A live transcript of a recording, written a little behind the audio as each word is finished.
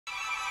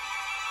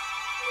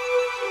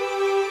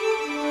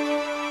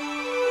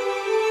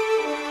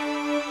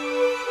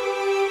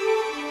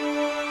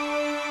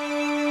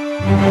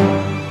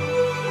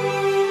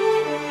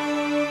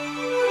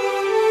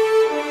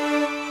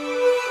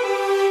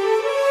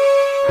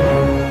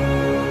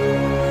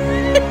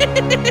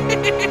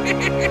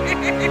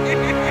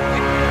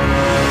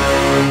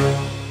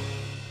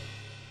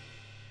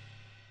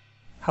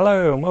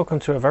Hello and welcome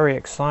to a very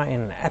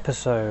exciting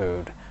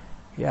episode.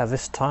 Yeah,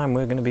 this time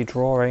we're going to be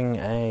drawing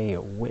a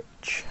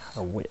witch.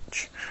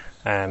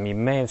 You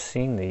may have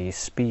seen the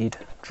speed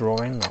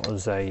drawing. That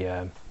was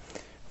a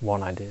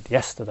one I did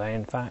yesterday,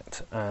 in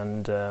fact,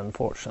 and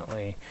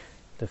unfortunately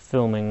the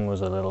filming was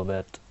a little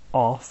bit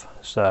off,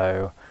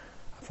 so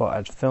I thought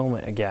I'd film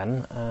it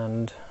again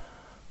and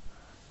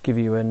give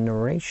you a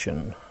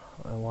narration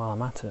while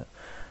I'm at it.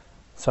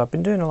 So I've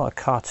been doing a lot of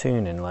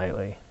cartooning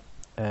lately,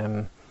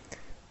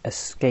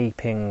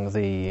 escaping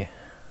the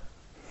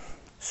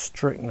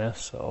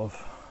strictness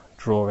of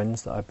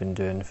drawings that I've been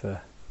doing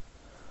for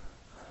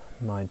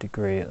my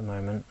degree at the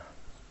moment,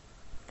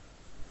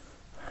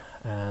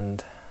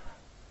 and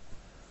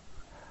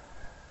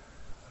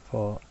I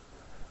thought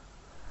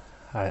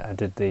I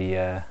did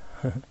the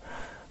let me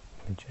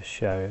just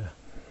show you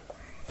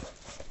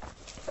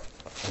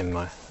in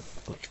my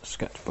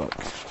sketchbook.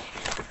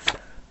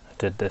 I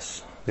did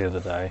this the other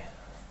day,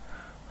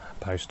 I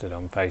posted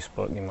on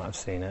Facebook, you might have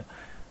seen it,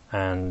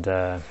 and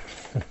I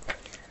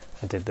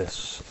did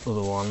this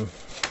other one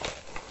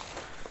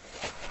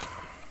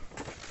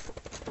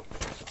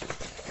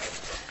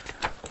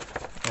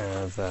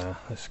of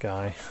this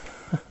guy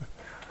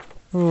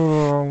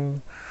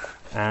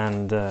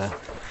and a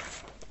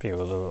few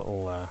other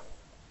little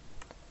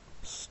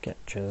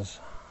sketches,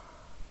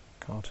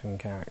 cartoon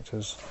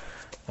characters,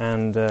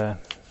 and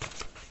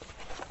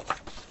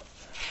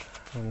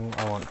what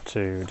I want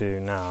to do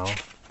now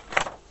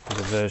is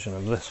a version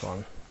of this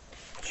one,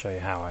 show you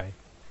how I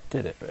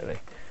did it really.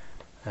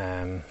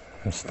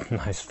 It's a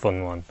nice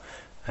fun one,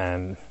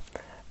 and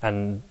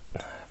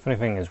funny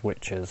thing is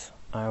witches.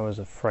 I was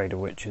afraid of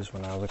witches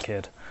when I was a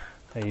kid.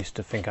 I used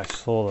to think I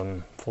saw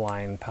them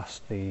flying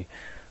past the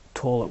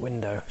toilet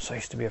window, so I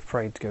used to be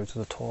afraid to go to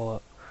the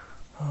toilet.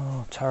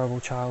 Oh, terrible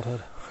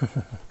childhood.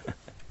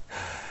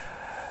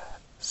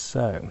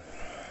 So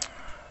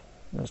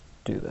let's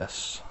do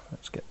this.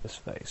 Let's get this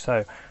face.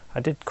 So I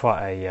did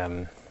quite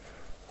a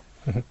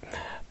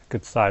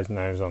good sized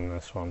nose on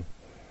this one,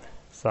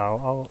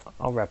 so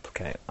I'll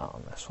replicate that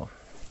on this one.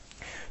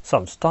 So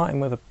I'm starting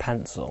with a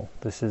pencil.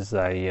 This is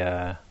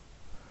a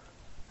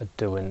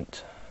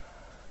Derwent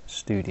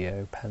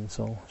Studio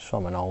pencil. It's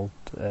from an old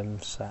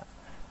set.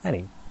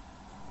 Any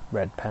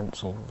red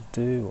pencil will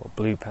do, or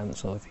blue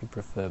pencil if you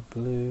prefer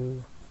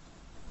blue.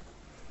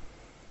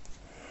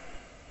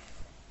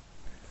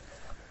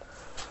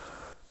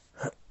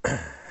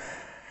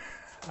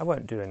 I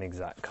won't do an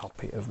exact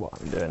copy of what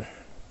I'm doing,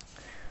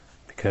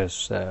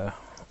 because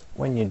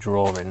when you're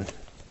drawing,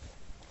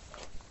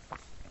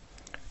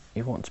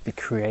 you want to be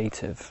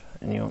creative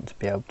and you want to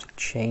be able to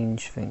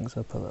change things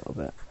up a little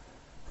bit.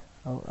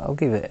 I'll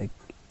give it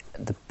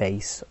the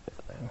base of it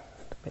though.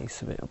 The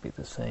base of it will be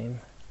the same.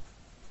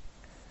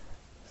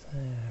 So,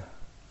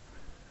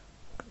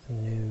 got the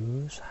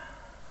nose.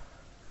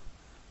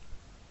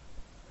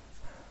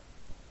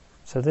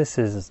 So this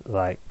is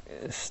like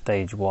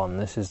stage one.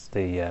 This is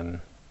the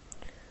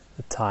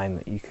time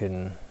that you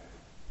can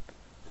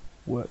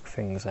work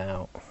things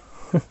out.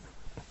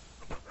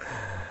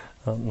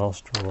 That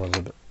nostril was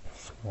a bit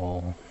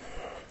small.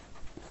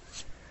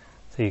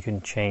 So you can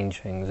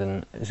change things,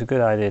 and it's a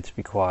good idea to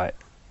be quite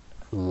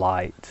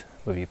light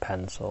with your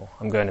pencil.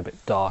 I'm going a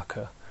bit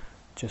darker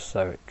just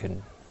so it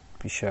can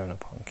be shown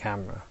up on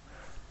camera,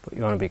 but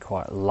you want to be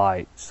quite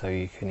light so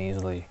you can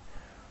easily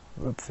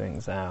rub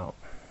things out.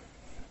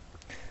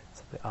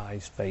 So the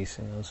eyes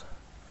facing us,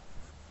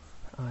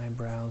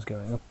 eyebrows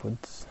going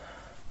upwards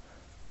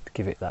to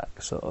give it that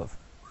sort of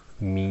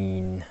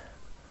mean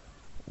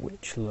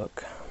witch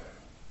look.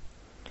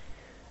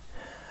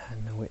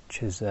 And the witch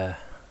is it's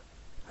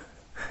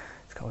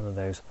got one of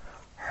those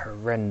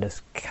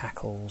horrendous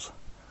cackles.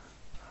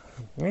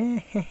 That's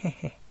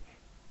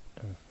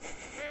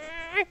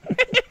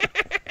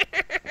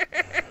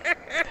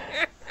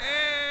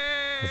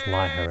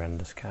my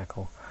horrendous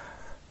cackle.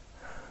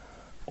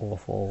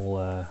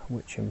 Awful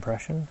witch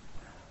impression.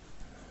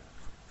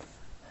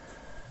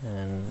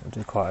 And it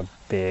is quite a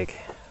big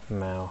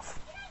mouth.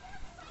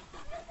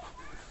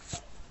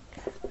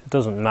 It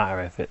doesn't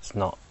matter if it's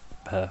not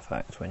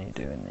perfect when you're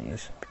doing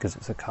these, because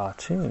it's a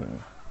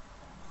cartoon.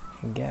 You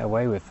can get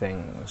away with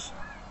things.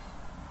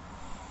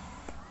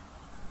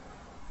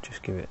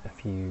 Just give it a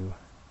few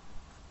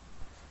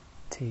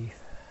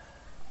teeth.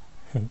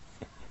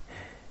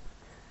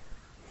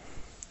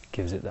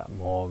 Gives it that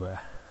more of a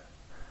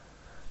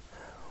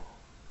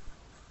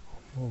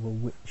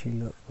witchy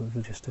look,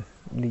 with just the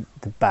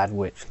bad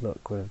witch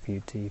look with a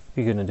few teeth. If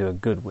you're going to do a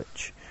good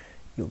witch,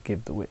 you'll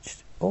give the witch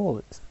all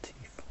its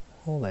teeth,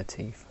 all their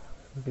teeth.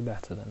 It'll be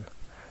better then.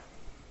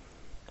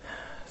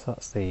 So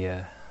that's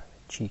the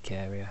cheek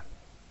area.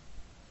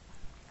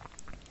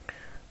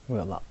 We've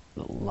got that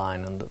little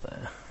line under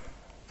there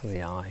for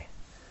the eye.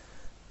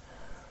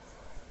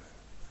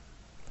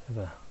 Bit of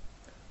a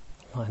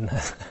line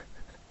there.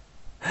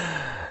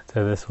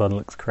 So this one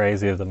looks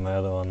crazier than my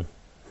other one.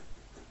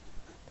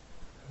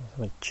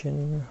 The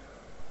chin.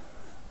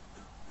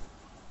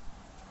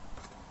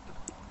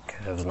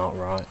 curve's not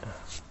right.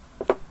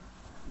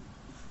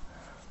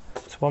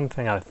 It's one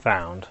thing I've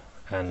found,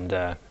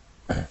 and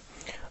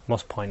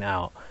must point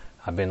out,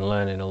 I've been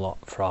learning a lot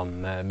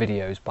from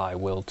videos by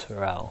Will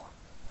Terrell,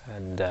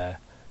 and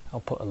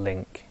I'll put a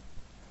link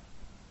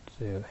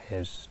to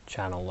his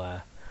channel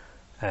there.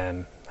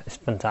 It's a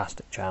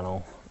fantastic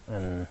channel,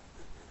 and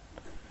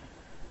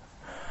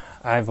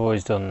I've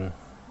always done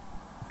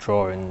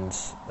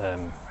drawings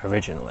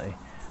originally,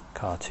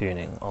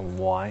 cartooning on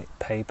white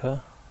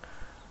paper,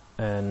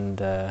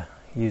 and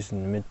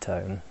using the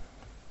midtone,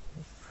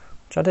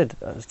 which I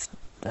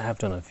have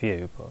done a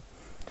few, but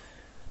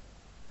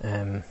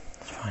I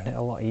find it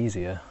a lot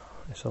easier.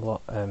 It's a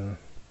lot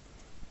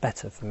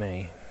better for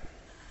me.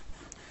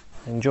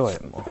 I enjoy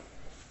it more.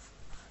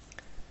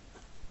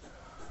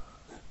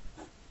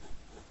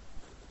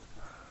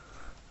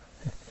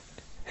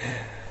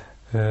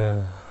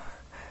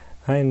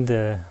 And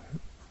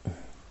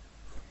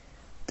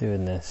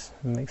doing this,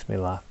 it makes me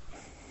laugh.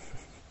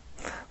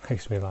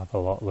 Makes me laugh a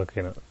lot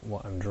looking at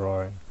what I'm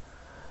drawing.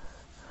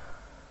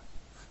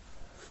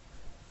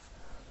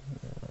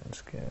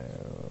 Let's go,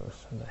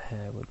 so the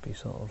hair would be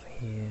sort of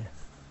here.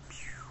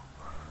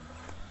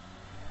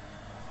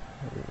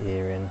 The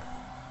ear in.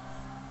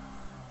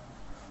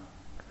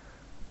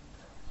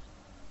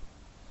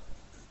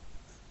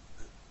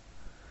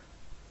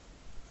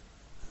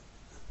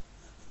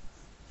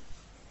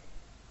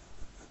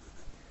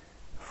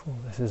 Oh,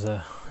 this is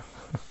a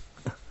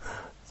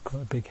it's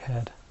quite a big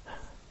head.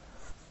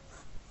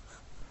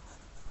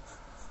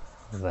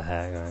 The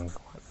hair going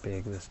quite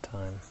big this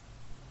time.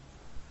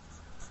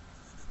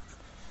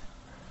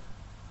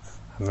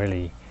 I'm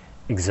really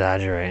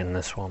exaggerating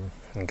this one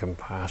in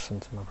comparison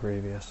to my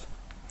previous,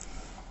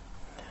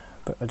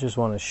 but I just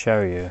want to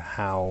show you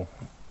how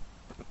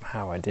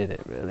I did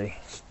it, really.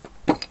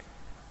 Just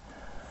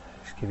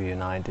give you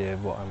an idea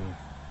of the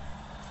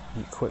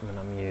equipment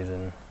I'm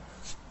using.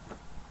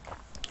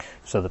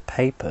 So the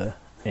paper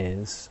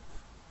is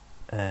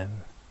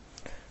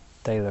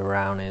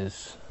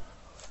Rowney's.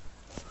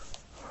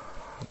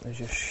 Let me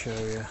just show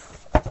you.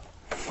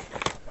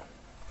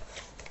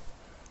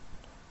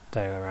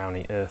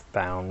 Rowney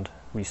Earthbound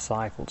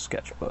recycled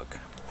sketchbook,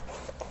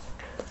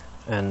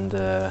 and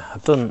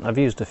I've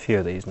used a few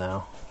of these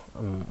now.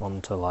 I'm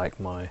on to like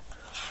my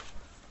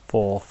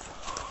 4th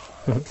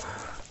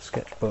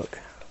sketchbook.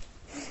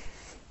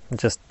 I'm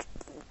just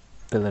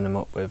filling them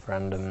up with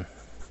random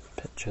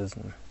pictures,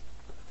 and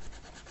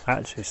I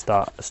actually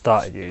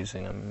started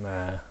using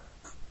them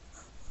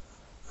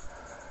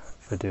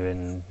for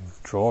doing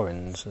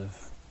drawings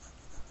of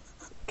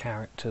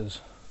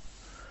characters,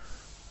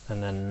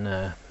 and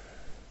then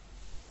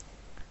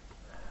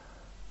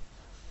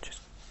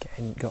just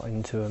got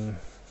into them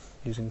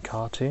using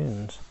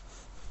cartoons.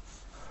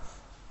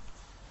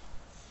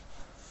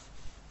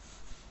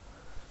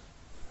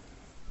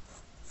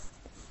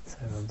 So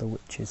the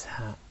witch's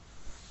hat.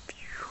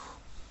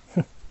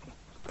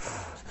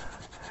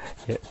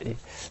 Yeah,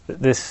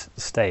 this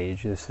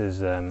stage, this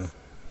is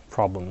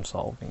problem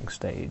solving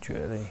stage,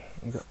 really.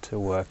 You've got to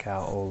work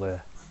out all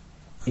the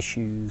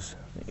issues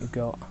that you've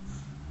got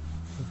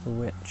with the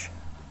witch.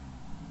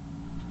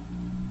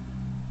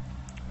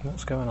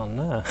 What's going on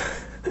there?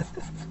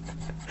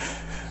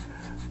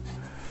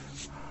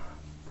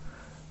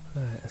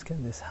 Right, let's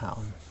get this hat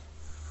on.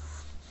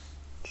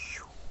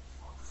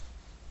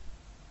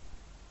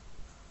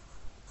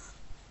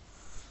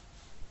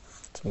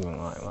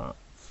 Something like that.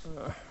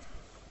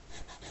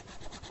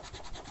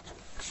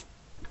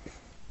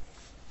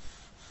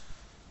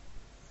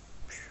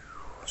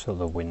 So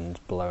the wind's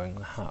blowing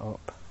the hat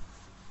up.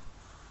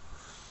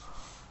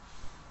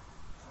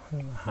 I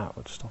think the hat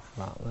would stop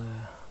about there.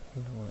 I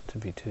don't want it to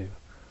be too...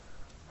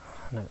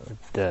 I know it would,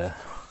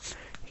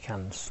 you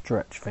can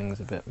stretch things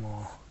a bit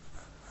more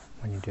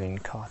when you're doing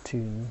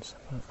cartoons,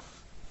 but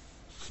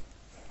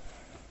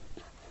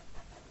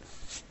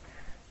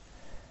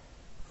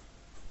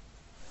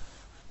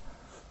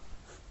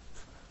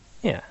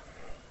yeah.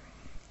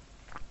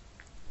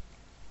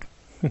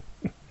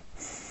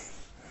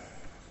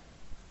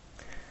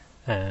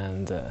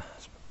 And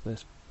let's put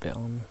this bit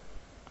on.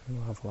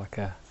 We'll have like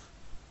I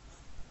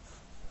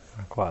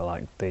quite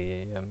like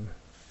the bit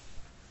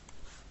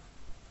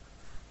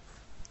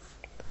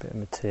of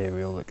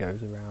material that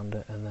goes around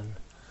it, and then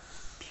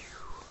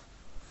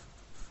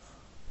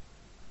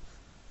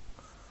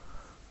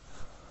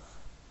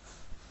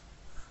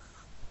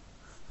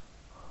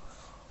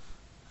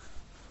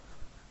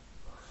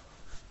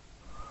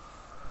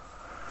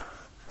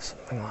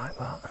something like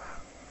that.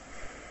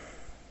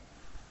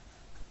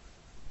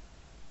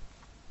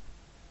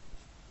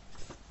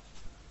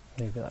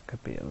 Maybe that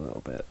could be a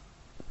little bit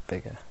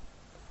bigger.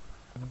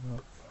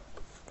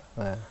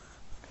 There.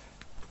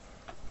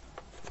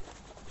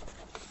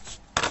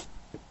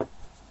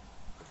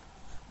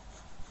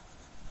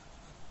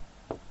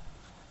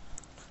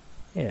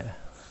 Yeah,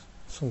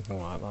 something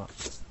like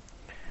that.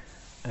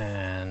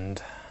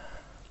 And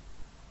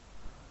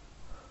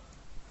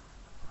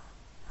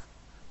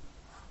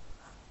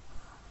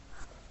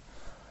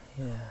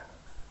yeah,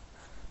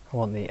 I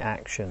want the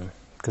action,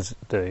 because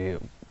the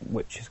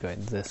witch is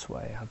going this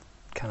way. I've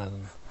kind of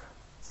done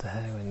the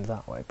hair going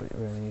that way, but it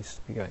really needs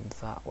to be going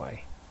that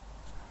way,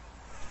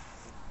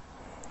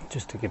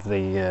 just to give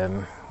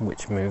the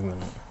witch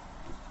movement.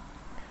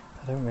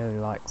 I don't really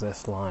like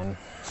this line.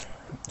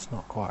 It's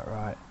not quite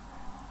right.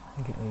 I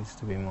think it needs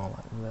to be more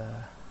like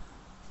there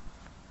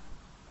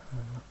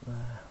and up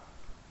there.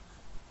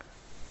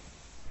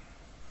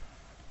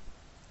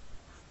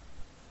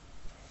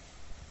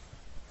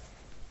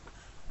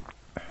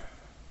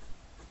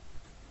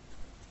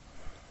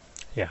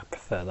 Yeah, I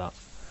prefer that.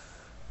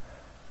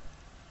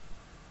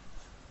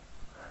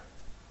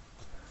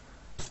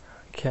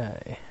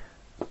 Okay.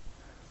 A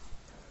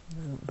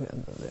little bit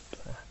of the lip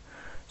there.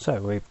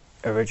 So we've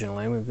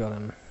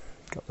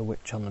got the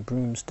witch on the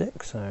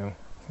broomstick, so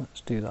let's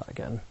do that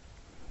again.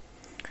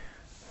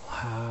 We'll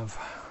have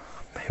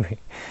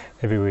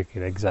maybe we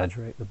could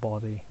exaggerate the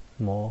body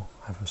more,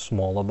 have a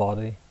smaller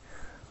body,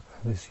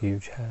 this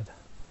huge head.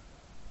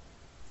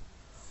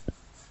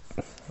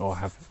 Or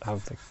have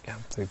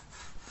the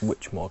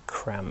witch more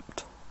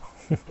cramped.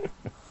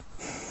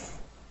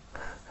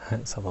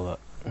 Let's have a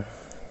look.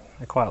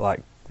 I quite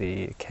like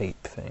the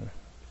cape thing,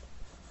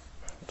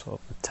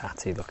 sort of the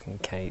tatty looking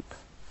cape.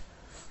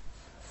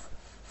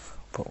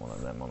 Put one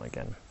of them on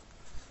again.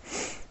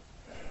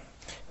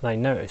 And I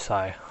notice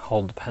I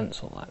hold the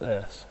pencil like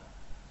this,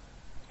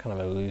 kind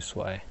of a loose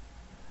way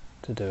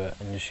to do it,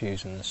 and just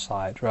using the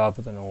side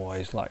rather than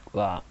always like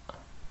that.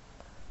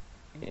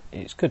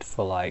 It's good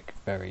for like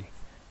very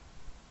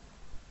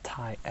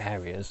tight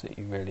areas that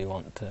you really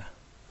want to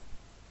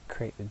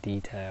create the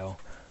detail,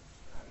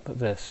 but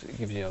this, it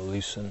gives you a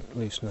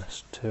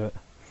looseness to it,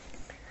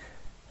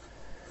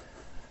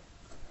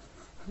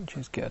 which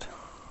is good,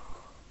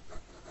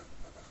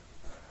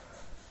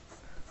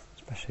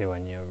 especially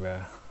when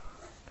you're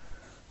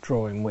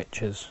drawing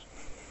witches.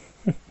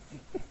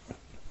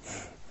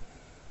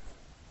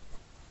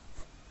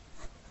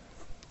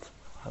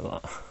 Like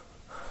that.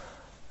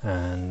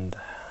 And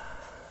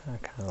I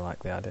kind of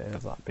like the idea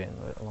of that being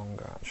a bit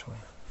longer, actually,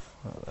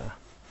 right there.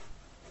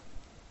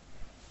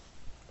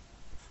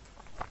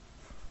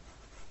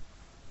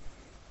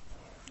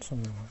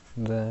 Something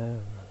like there,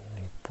 and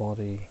then the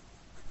body.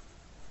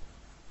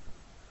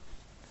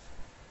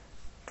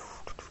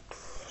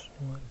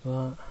 Something like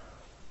that.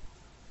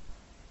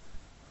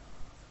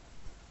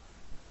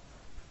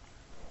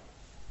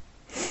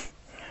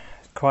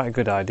 It's quite a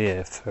good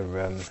idea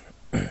for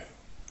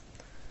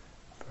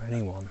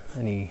anyone,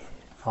 any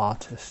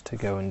artist, to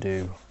go and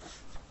do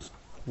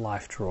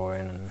life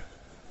drawing, and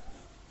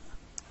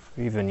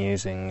even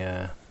using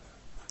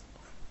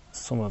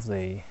some of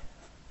the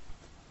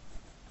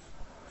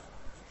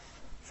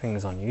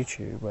things on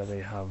YouTube where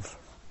they have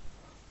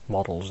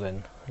models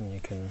in, and you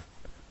can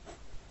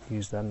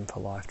use them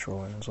for life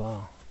drawing as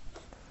well.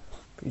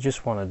 But you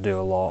just want to do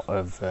a lot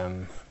of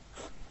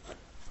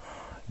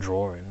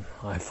drawing,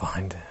 I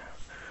find,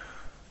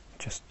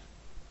 just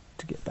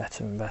to get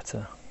better and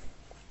better.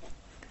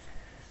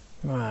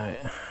 Right,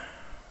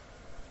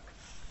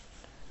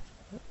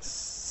 let's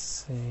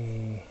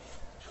see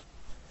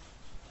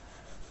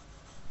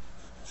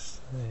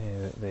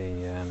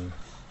that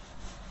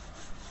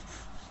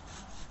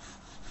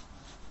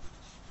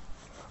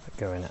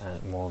going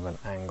at more of an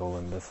angle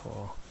than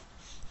before.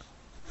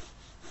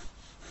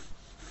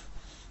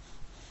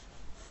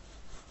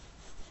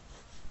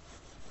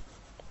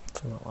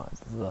 Something like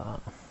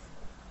that.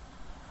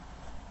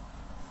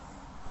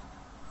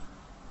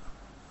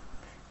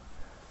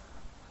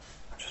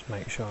 Just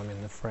make sure I'm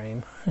in the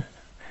frame,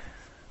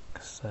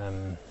 because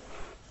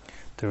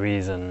the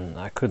reason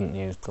I couldn't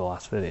use the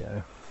last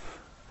video,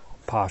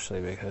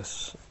 partially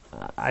because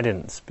I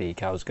didn't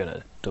speak, I was going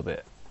to dub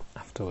it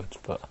afterwards,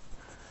 but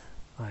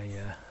I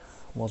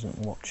wasn't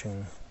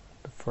watching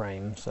the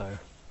frame, so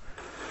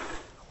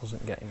I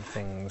wasn't getting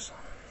things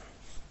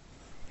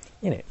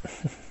in it,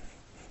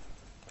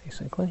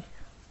 basically.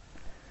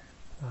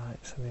 Right,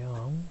 so the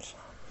arms.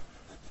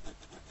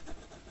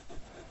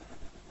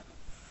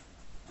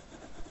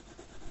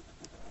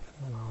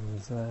 One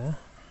arm's there.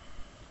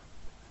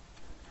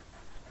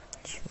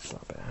 Just rip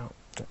that bit out,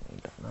 don't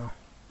need that now.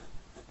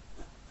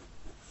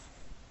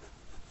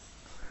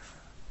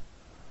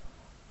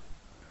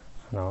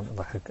 No,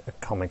 like a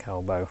comic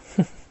elbow.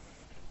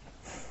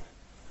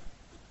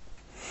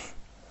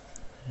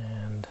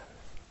 And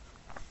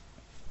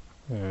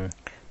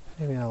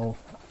maybe I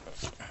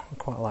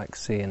quite like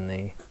seeing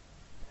the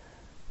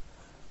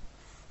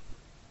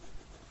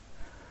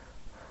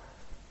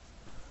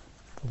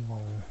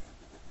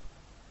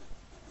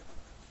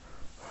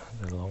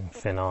long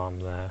thin arm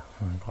there.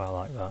 I quite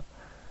like that.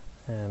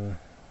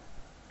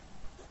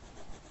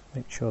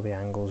 Make sure the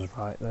angle's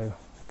right though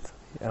for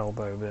the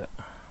elbow bit.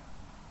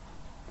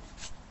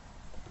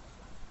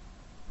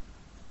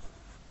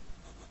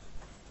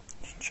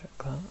 Check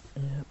that,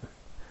 yep.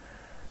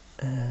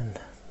 And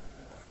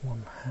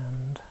one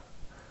hand.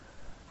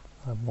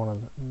 I have one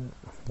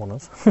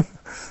of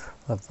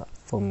I have that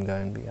thumb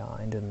going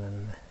behind, and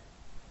then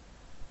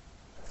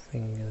the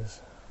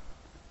fingers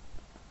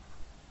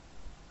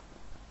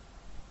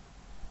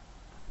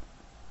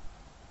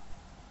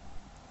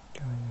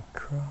going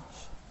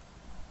across.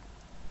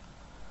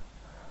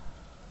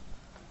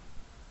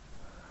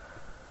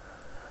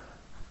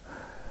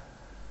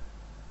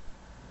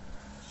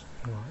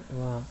 Something like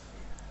that.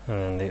 And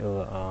then the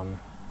other arm.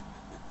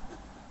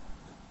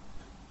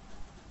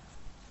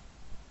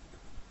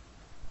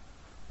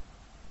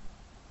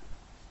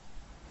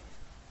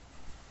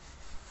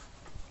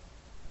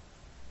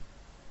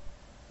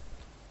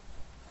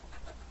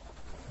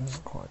 I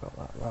haven't quite got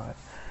that right.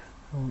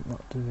 I want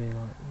that to be like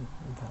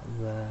that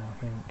there, I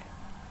think.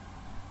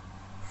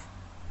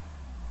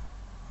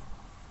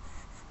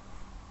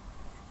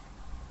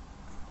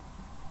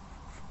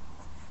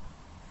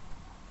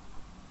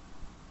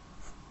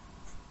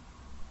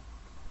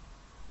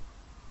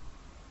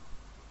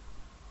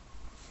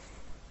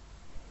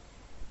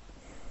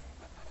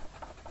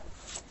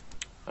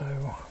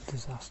 Oh,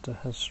 disaster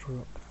has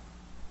struck.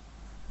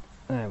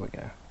 There we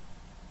go.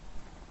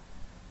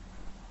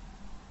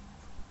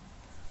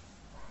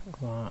 Like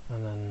that,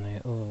 and then the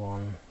other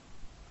one.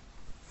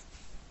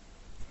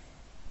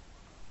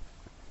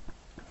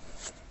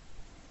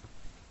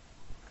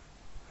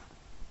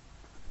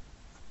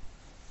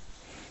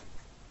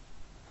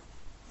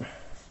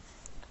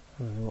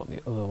 And we've got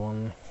the other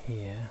one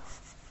here.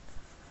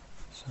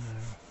 So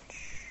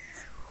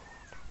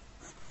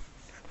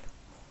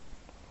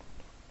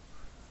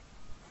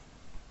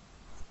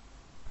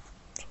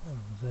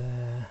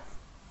there.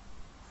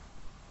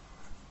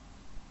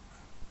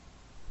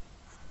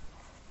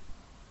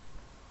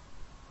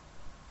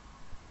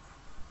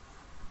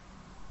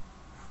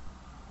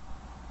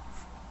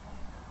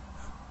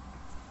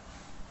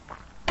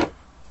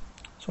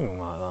 Something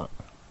like that.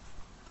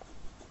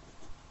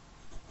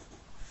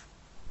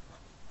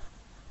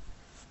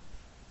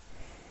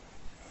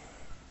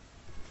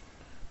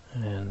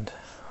 And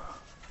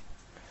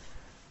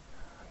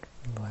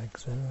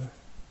legs in.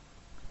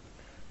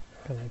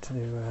 I need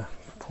to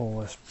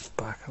pull this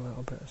back a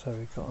little bit so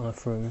we've got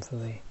enough room for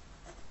the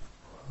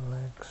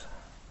legs.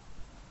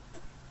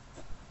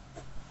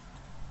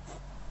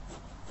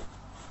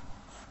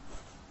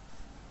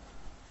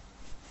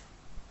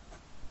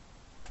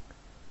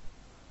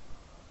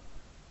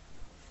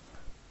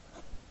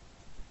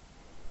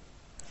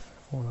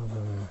 One of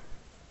them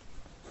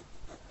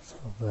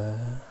sort of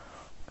there,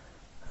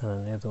 and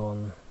then the other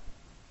one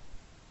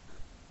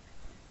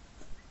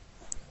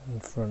in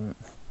front,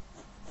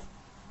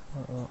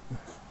 like that.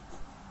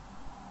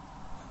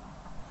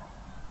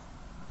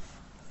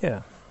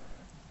 Yeah,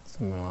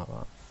 something like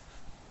that.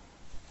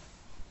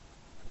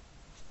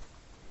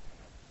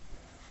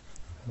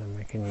 And then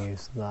we can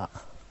use that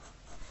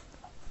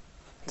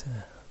to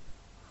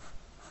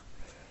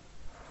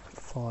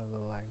follow the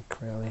leg,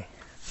 really.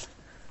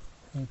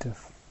 Need to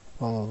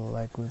follow the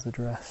leg with the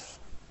dress.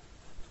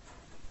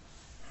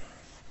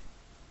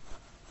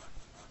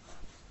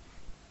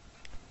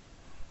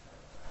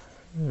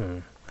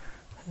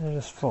 I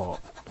just thought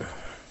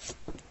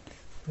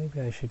maybe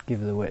I should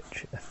give the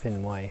witch a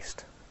thin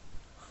waist.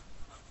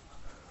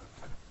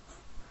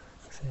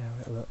 See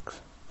how it looks.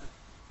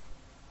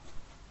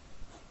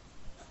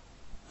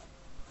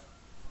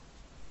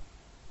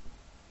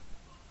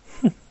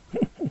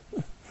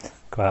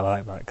 Quite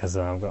like that because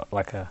I've got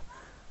like a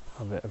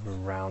bit of a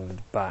rounded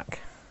back.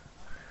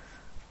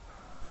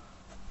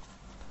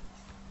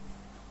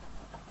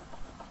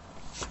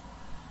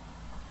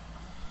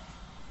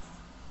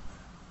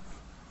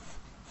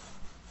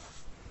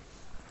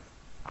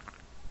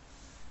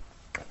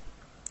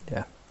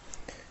 Yeah,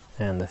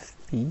 and the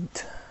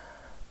feet,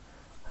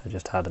 I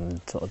just had them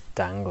sort of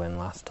dangling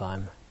last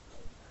time.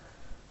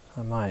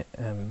 I might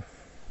have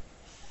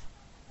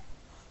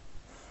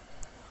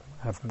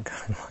them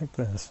going like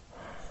this.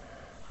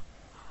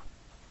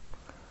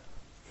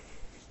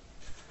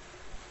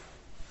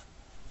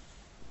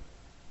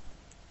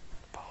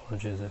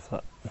 Apologies if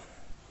that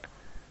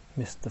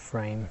missed the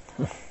frame.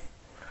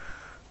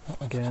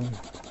 Not again.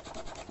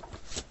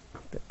 A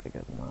bit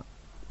bigger than that.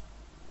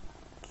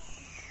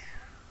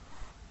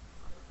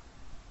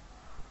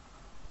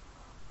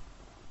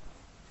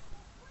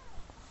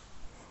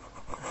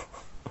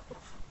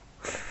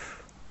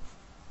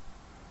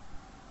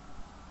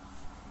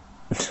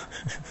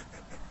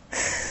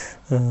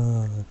 Oh,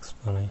 that looks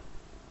funny.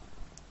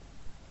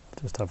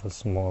 Just have a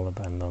smaller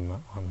bend on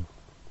that one.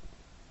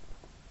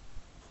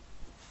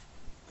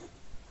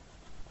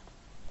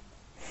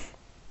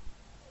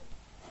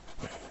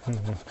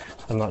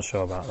 I'm not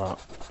sure about that.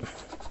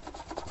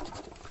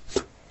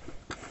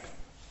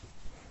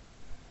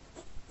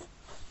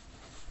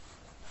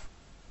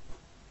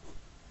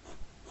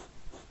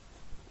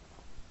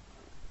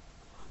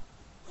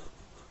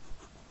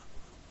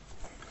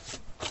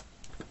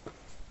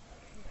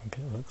 I think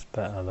it looks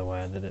better the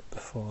way I did it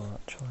before,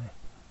 actually.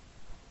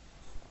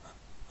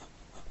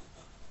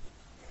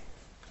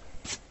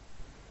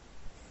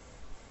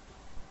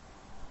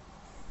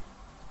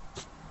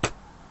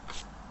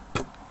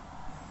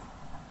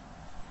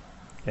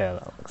 Yeah,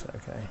 that looks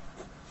okay.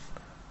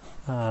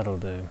 That'll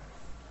do.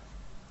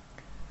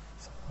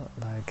 So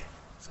that leg,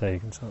 so you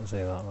can sort of see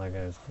that leg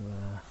goes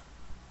there.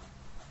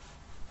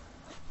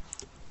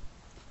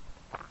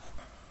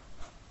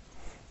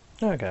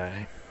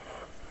 Okay.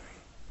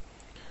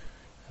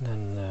 And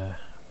then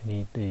we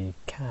need the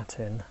cat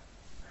in. So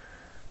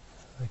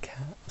the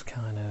cat's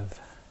kind of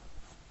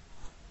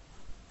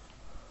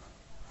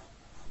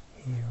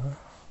here.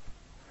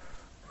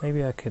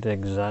 Maybe I could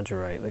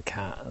exaggerate the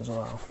cat as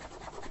well.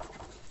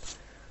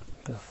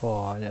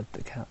 Before I had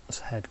the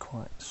cat's head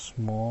quite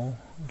small,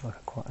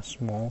 like quite a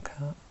small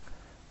cat.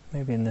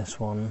 Maybe in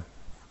this one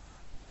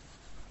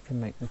I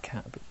can make the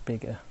cat a bit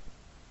bigger.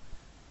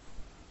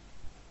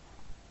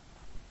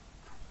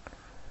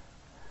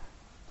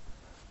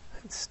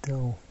 It's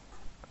still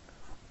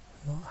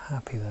not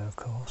happy though, of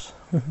course.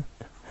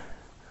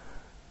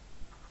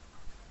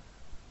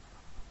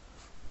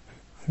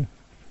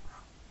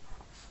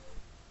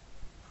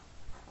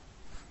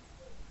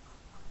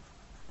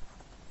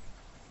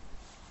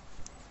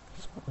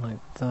 Something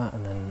like that,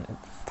 and then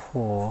its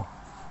paw,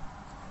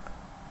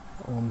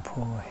 one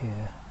paw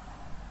here,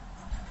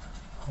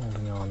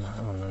 holding on,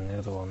 and then the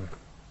other one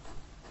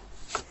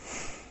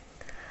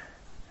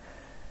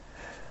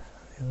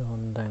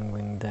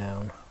dangling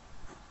down.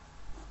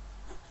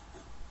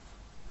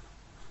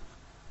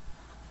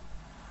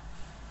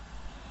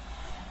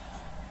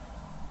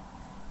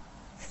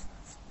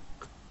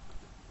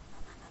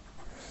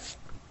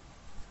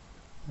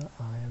 That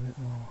eye a bit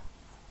more.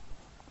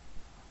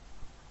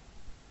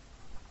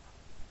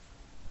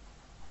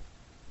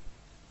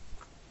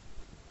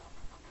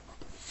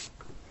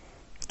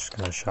 Just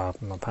going to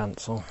sharpen my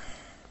pencil.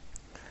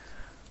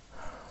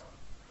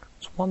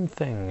 It's one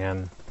thing,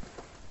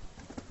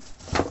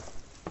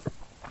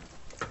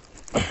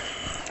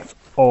 it's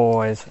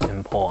always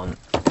important.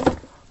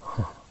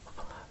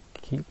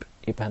 Keep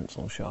your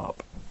pencil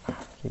sharp.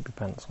 Keep your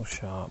pencil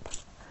sharp.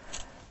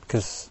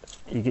 Because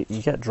you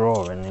get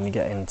drawing and you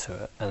get into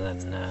it,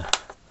 and then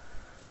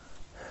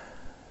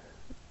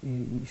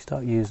you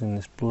start using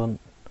this blunt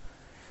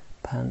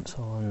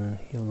pencil, and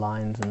your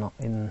lines are not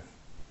in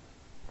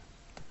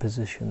the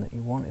position that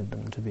you wanted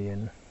them to be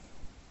in,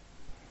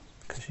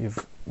 because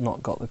you've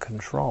not got the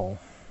control.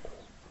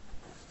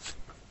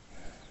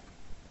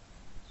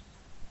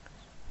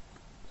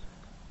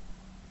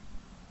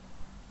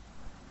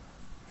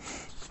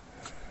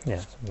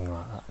 Yeah, something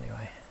like that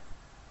anyway.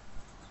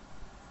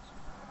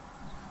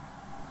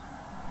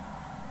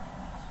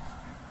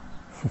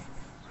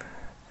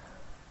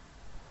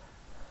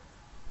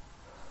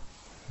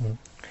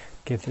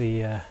 Give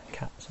the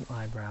cat some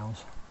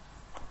eyebrows.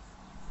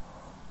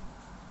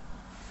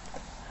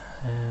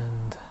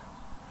 And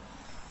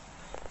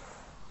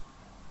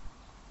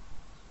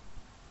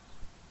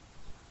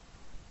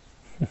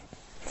and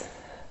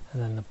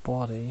then the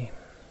body.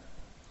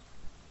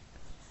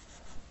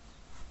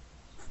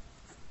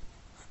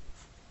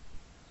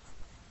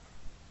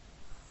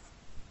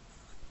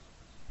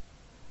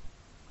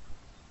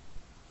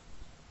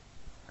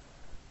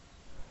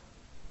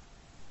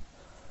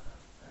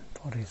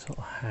 Body sort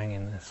of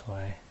hanging this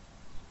way.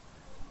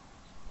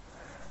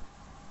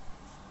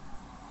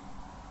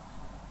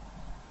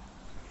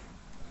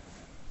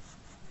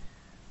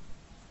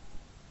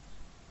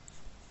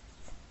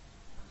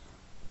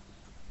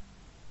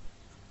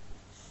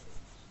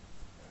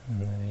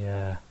 And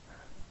the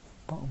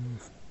bottom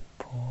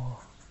paw.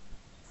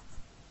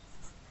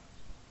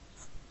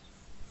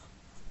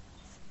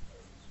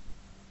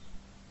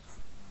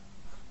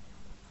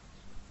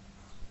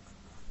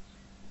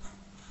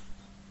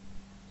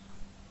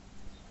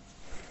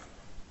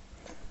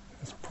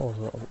 This paw's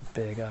a little bit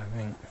big, I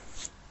think.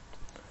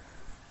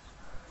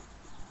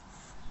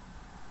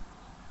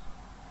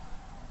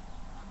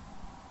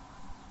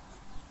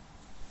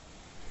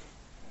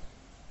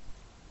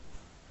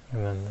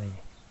 And then the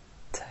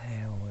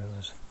tail, we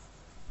was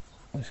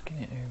whisking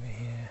it over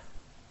here.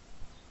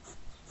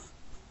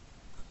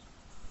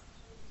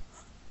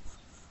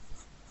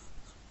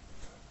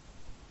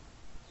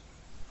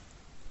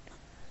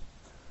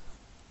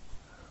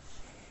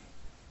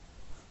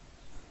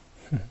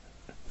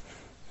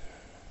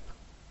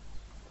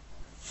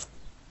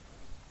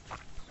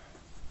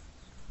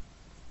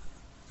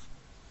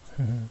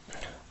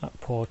 That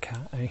poor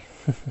cat, eh?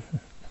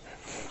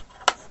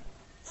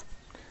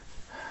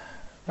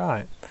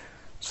 Right,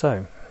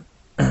 so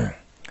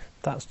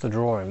that's the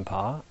drawing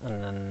part,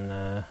 and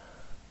then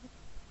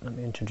let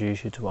me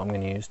introduce you to what I'm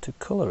going to use to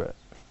colour it.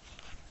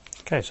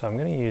 Okay, so I'm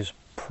going to use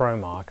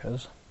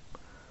Promarkers.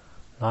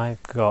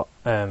 I've got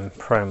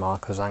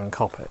Promarkers and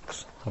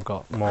Copics. I've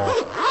got more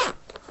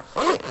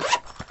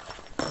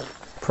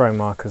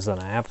Promarkers than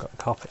I have got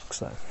Copics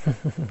though,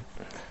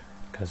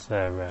 because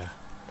they're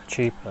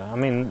cheaper. I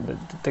mean,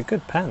 they're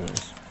good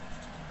pens.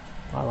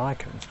 I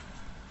like them.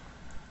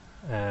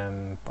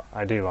 But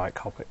I do like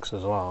Copics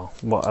as well.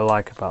 What I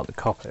like about the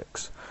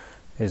Copics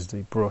is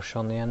the brush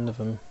on the end of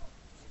them.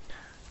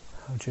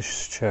 I'll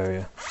just show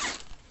you.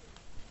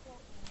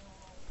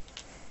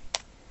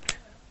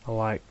 I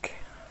like,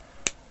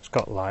 it's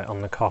got like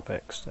on the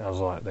Copics, it has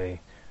like the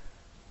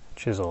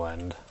chisel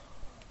end,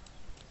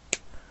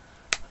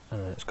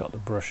 and then it's got the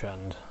brush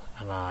end,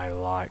 and I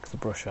like the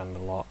brush end a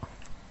lot.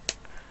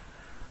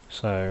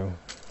 So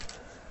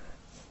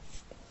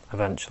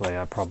Eventually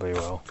I probably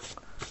will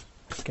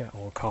get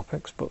all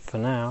Copics, but for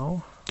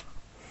now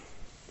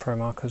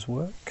Promarkers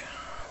work.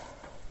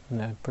 And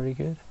they're pretty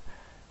good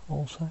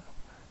also.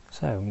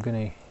 So I'm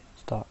going to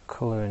start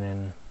colouring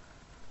in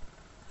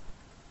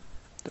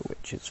the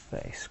witch's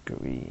face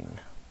green.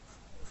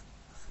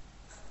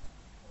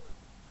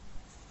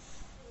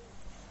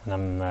 And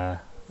I'm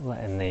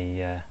letting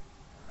the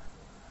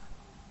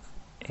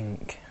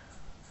ink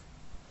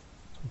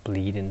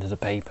bleed into the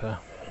paper.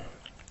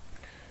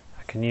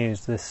 I can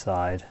use this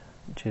side,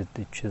 which is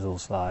the chisel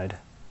side,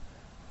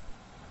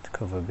 to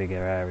cover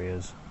bigger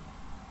areas.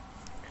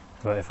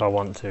 But if I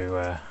want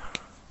to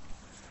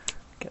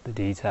get the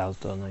details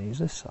done, I use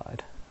this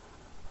side.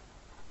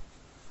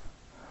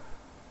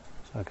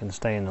 So I can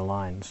stay in the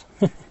lines.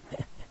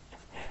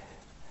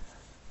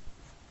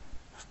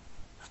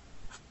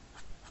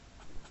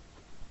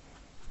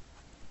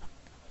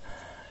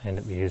 I end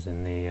up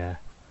using the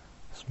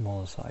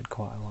smaller side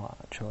quite a lot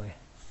actually,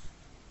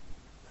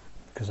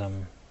 because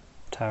I'm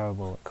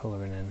terrible at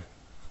colouring in.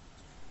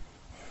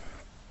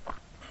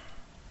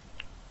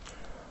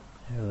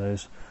 You know,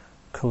 those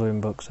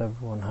colouring books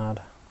everyone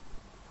had.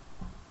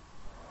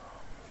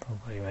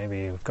 Probably, maybe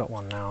you've got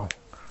one now.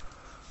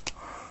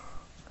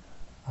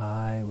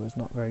 I was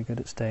not very good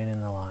at staying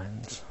in the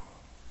lines.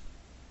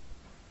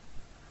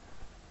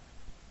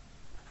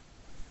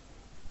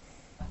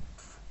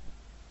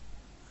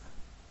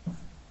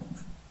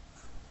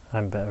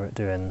 I'm better at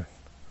doing,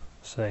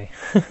 see,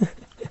 that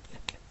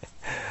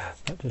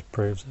just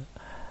proves it.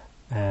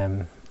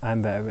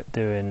 I'm better at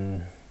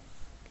doing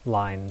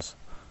lines,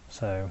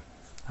 so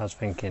I was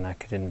thinking I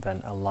could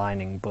invent a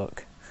lining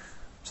book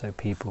so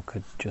people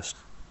could just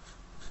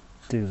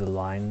do the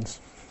lines.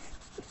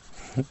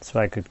 So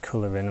I could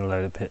colour in a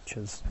load of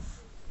pictures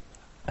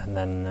and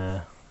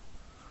then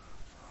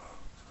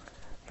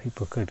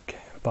people could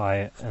buy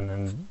it and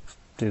then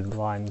do the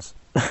lines.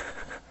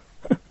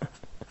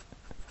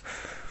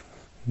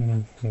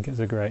 I think it's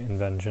a great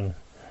invention.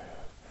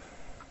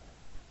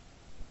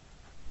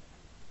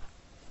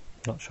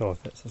 Not sure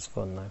if it's as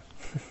fun though.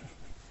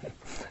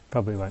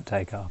 Probably won't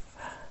take off.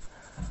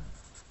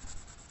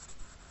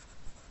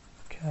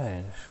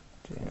 Okay,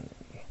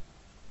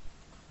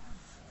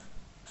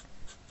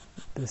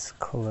 this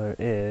colour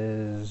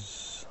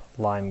is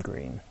lime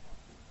green.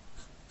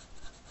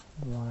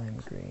 Lime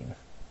green.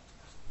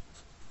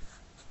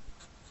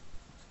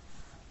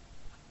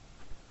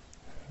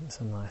 It's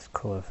a nice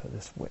colour for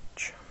this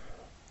witch.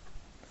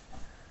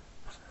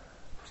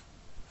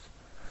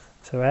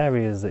 So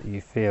areas that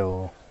you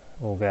feel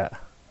will get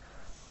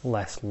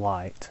less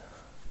light,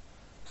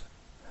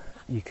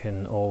 you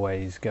can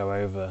always go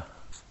over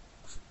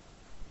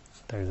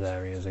those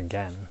areas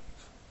again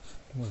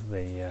with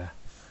the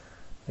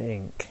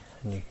ink,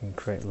 and you can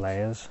create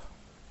layers.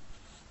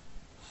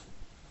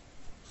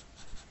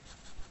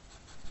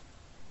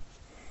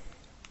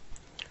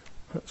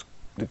 That's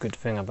the good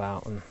thing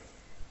about them.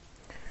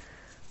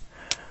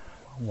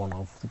 One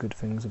of the good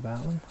things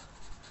about them.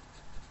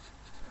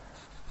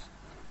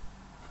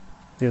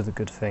 The other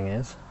good thing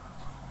is,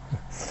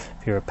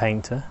 if you're a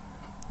painter,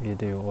 you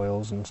do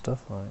oils and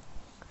stuff like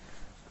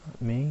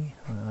me,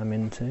 I'm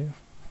into.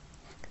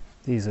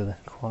 These are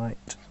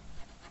quite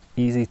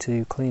easy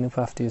to clean up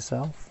after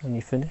yourself when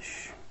you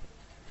finish.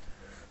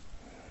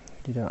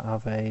 You don't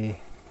have a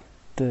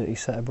dirty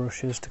set of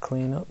brushes to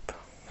clean up.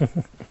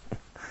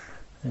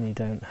 And you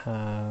don't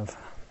have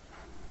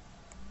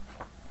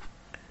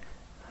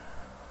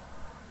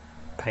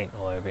paint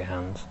all over your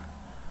hands.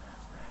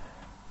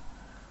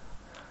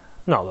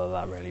 Not that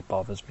that really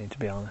bothers me, to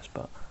be honest,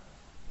 but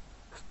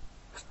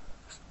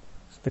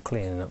the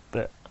cleaning up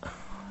bit,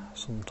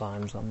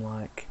 sometimes I'm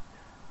like,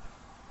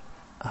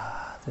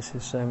 this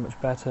is so much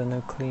better,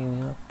 no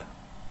cleaning up.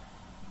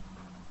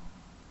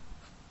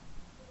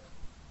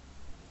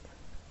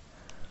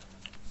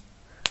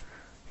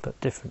 But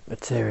different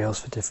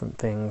materials for different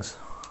things.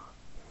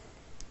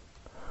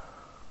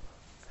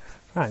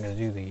 Right, I'm going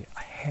to do the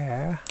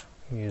hair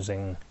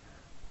using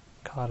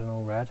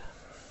cardinal red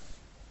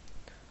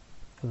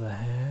for the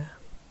hair.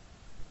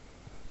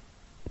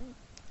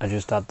 I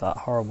just had that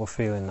horrible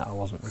feeling that I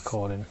wasn't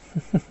recording.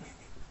 I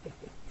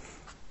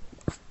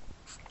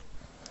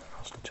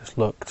just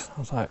looked, I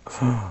was like,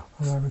 am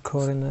I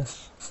recording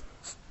this?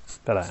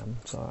 But I am,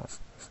 it's alright.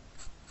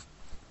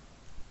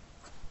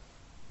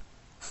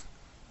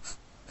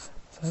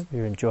 So I hope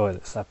you enjoy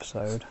this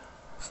episode.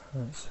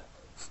 It's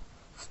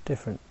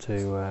different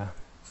to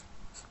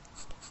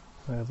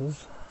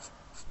others.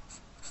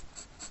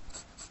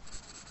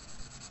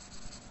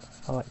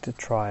 I like to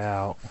try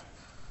out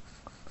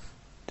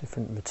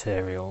different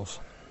materials.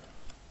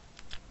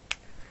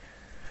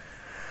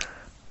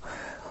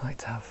 I like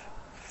to have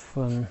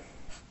fun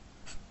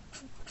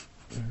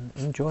and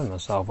enjoy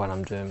myself when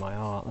I'm doing my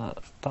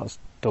art. That's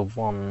the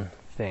one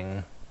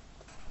thing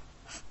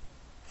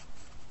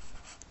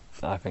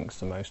that I think is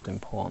the most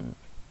important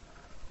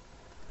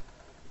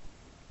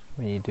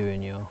when you're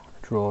doing your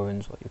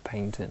drawings or your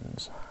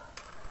paintings.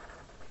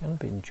 You're going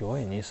to be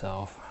enjoying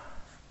yourself.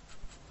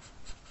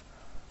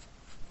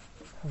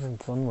 having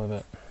fun with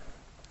it.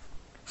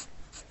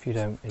 If you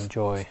don't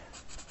enjoy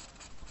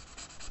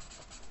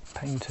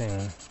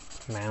painting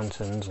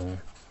mountains and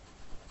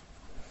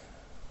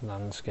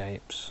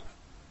landscapes,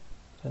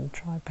 then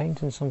try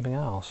painting something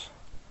else.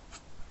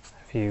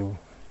 If you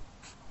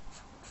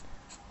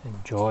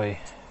enjoy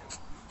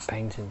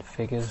painting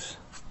figures,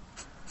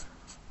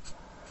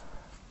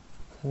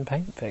 then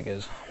paint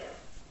figures.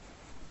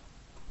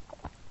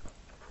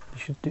 You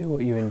should do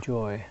what you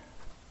enjoy,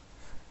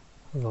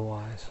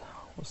 otherwise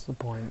what's the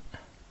point?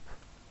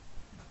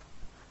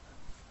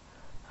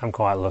 I'm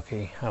quite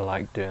lucky, I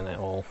like doing it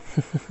all.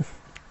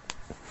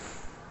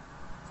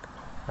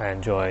 I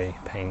enjoy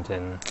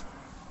painting,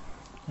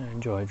 I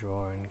enjoy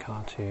drawing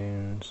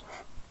cartoons,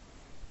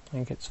 I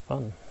think it's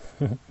fun.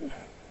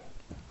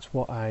 It's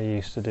what I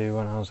used to do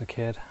when I was a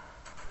kid.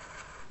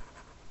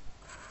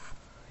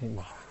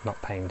 Well, not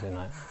painting,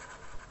 like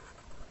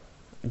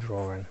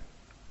drawing.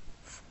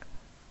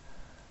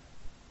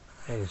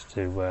 I used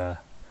to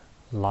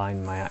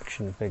line my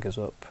action figures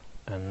up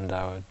and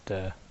I would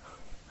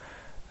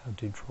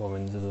do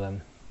drawings of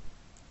them.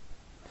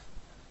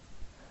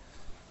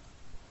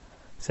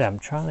 So I'm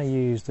trying to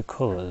use the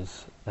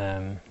colours,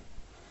 like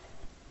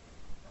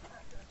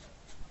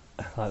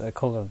the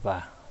colour of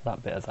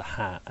that bit of the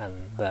hat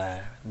and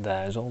there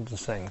is all the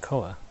same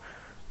colour,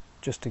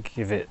 just to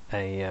give it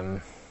a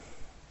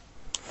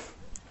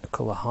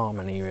colour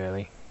harmony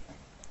really.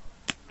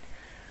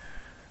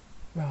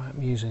 Right,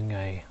 I'm using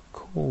a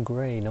cool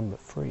grey number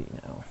 3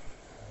 now.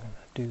 I'm going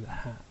to do the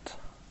hat.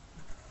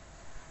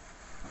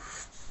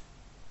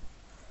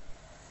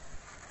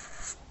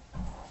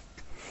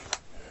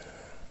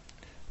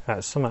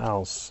 Something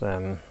else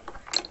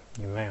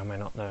you may or may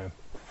not know.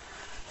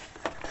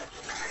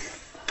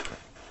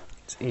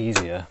 It's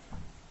easier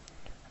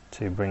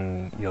to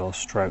bring your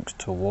strokes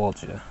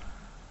towards you.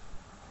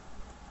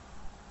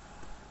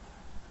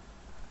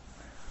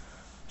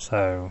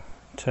 So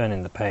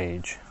turning the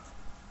page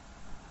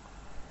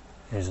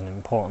is an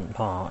important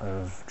part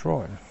of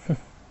drawing.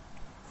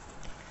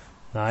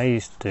 Now I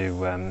used to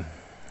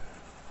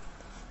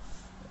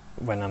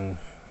when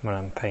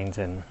I'm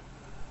painting,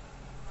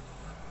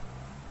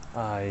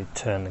 I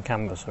turn the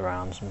canvas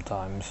around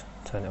sometimes,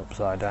 turn it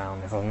upside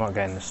down if I'm not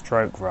getting the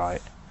stroke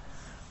right,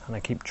 and I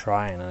keep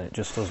trying and it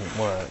just doesn't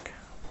work.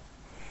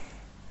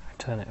 I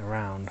turn it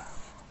around,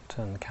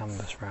 turn the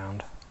canvas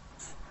round,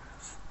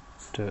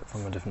 do it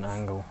from a different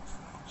angle.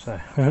 So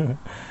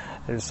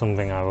it's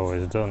something I've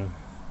always done.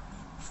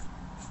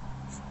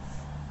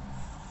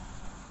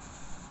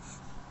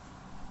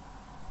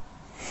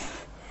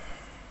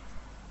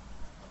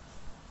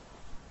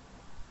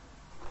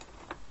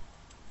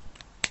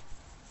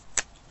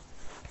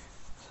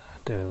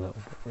 Do a little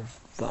bit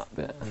with that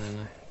bit and then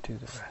I do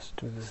the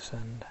rest with this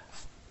end.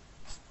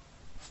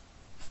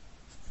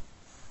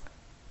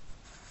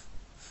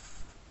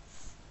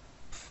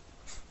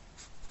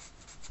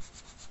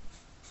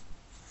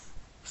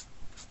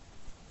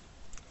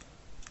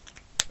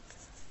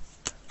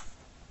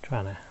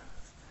 Trying to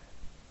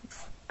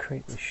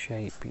create the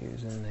shape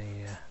using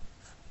the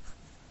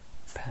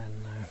pen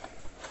now.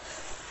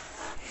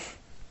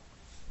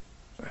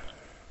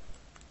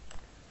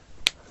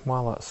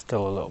 While that's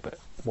still a little bit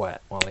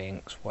wet, while the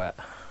ink's wet,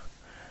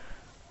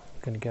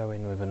 I'm going to go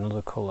in with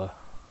another colour,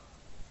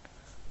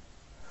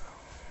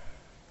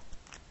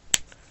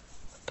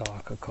 a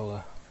darker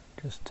colour,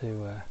 just to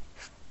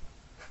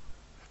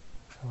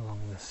go along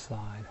this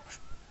side.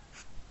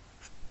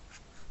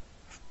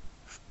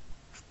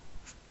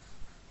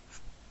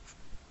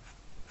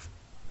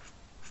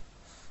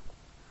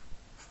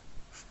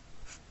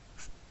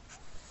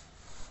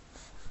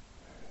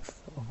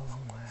 Sort of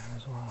along there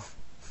as well.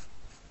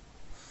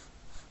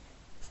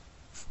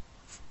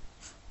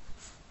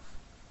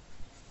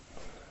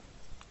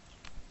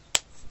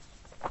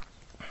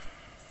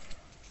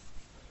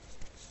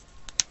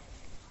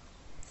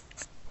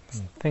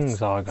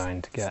 Things are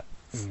going to get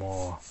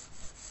more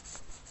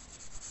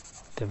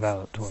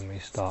developed when we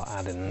start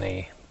adding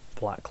the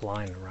black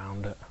line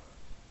around it.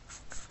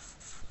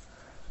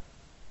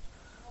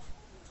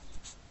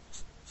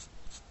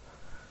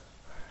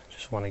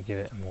 Just want to give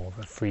it more of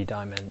a 3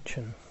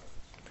 dimension.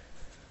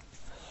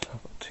 So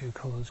I've got 2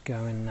 colours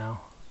going now.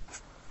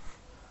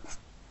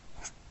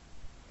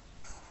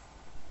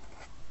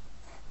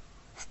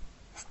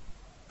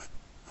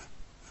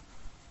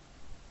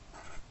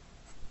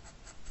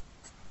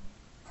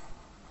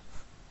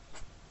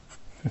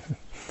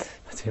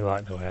 I do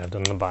like the way I've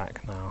done the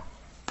back now.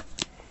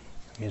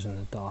 I'm using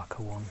the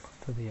darker one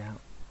for the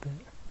out bit,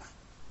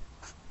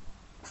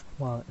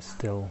 while it's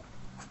still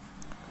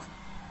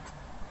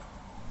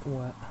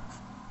wet.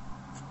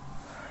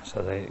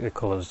 So the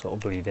colours sort of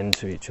bleed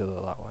into each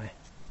other that way.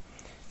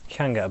 You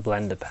can get a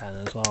blender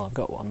pen as well, I've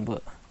got one,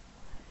 but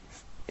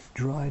it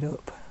dried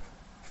up.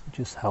 It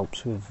just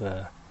helps with,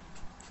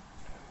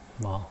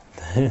 well,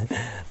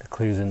 the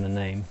clues in the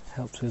name,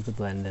 helps with the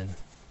blending.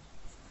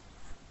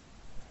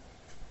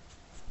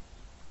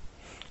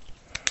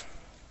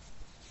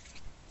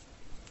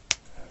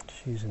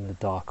 Using the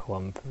darker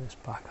one for this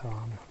back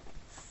arm.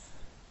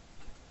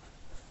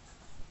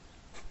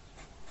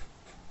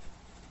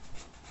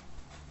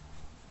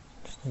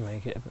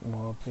 Make it a bit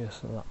more obvious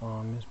that the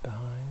arm is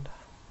behind.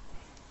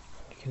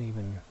 You can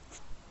even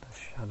the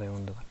shadow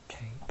under the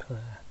cape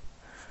there.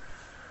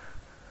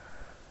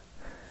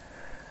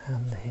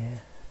 And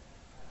here,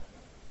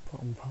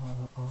 bottom part of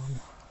the arm.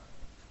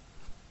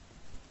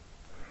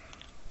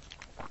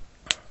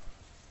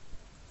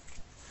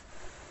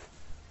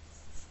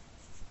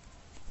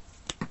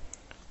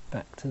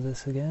 Back to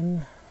this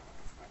again.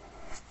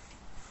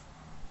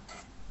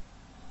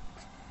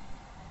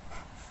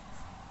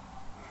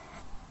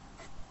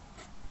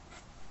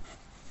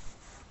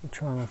 I'm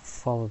trying to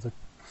follow the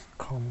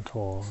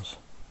contours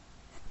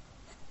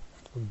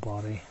of the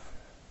body.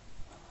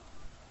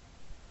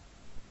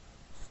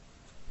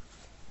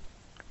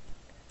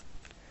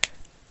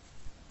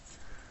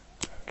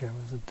 Go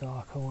with the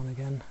darker one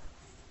again.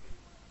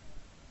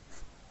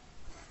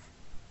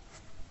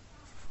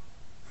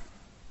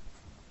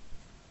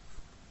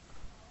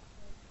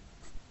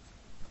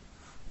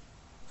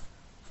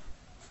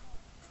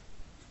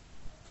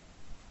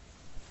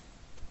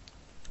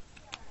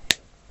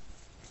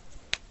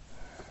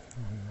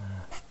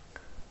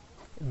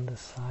 And the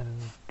side of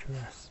the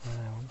dress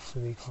there wants to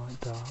be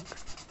quite dark.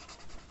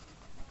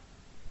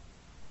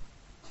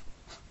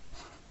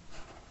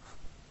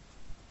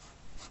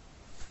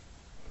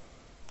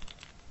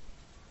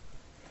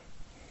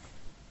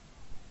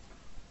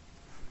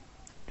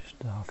 Just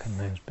darken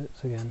those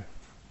bits again.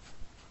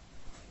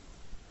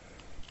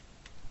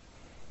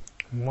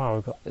 And while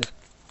we've got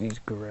these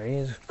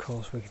greys, of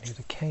course we can use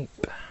a cape.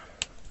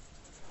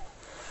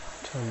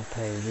 Turn the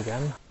page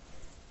again.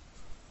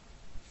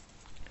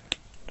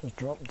 Just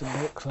drop the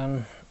book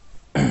then,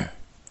 and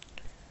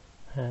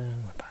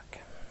we're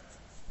back.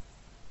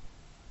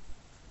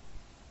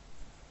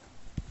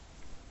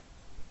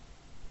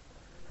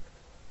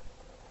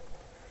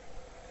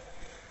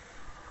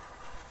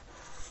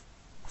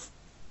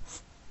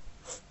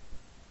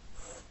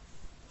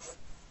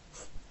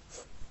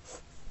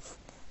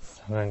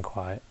 So I'm going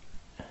quite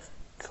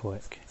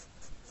quick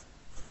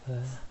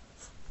there.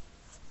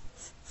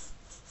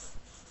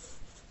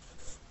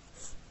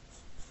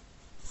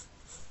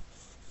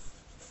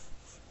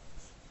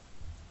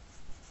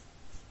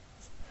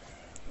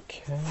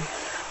 Okay.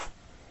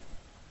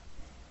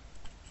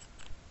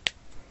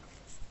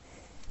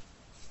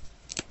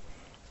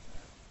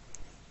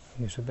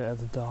 Use a bit of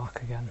the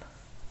dark again,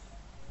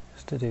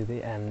 just to do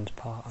the end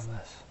part of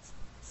this.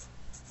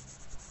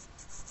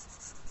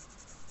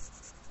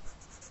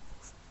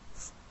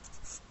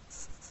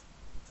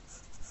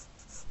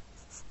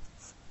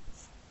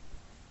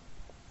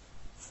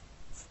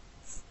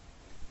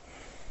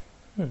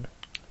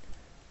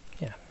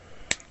 Yeah,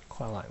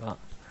 quite like that.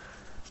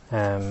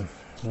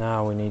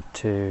 Now we need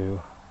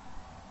to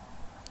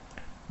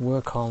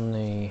work on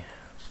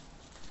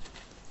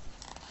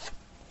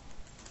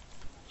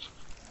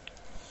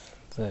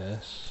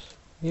this.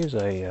 Use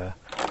a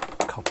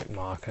Copic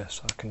marker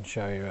so I can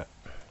show you it.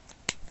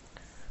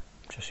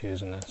 Just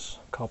using this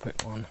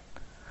Copic one.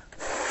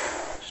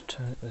 Just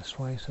turn it this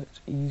way so it's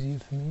easier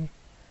for me.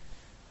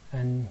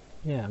 And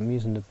yeah, I'm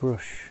using the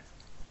brush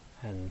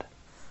end,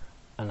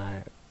 and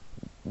I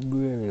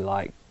really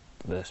like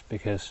this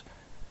because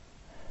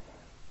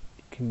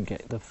can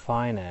get the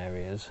fine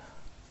areas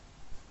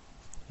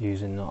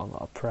using not a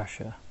lot of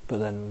pressure, but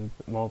then with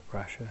a bit more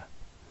pressure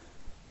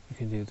you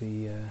can do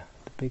the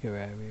bigger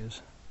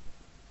areas.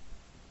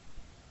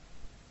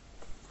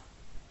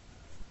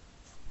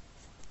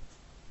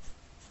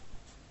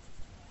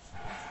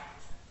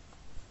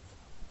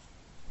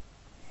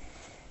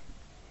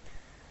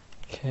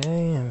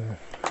 Okay,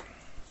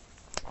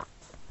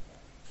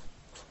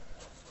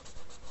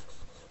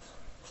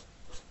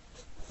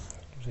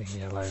 use a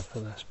yellow for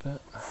this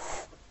bit.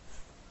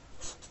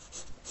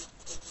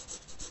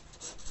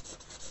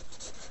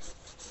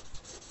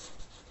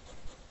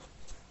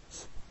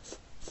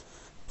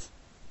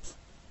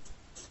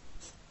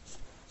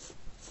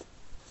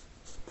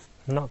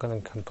 I'm not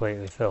going to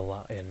completely fill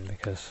that in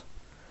because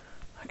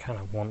I kind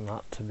of want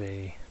that to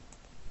be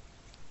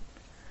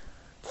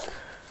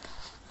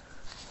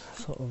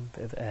sort of a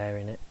bit of air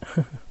in it.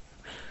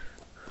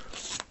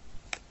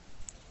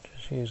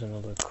 Just use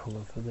another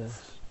colour for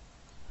this.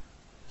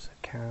 It's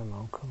a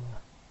caramel colour.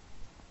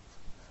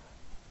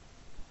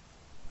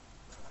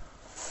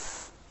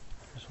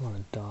 I just want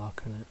to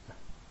darken it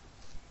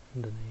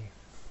underneath.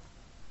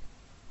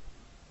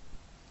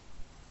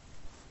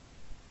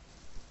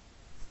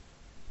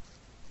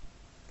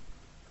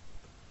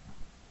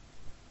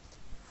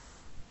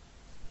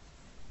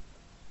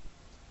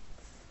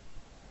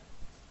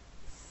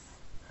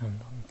 And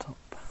on top.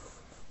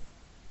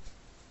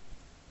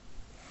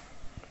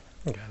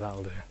 Okay,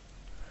 that'll do.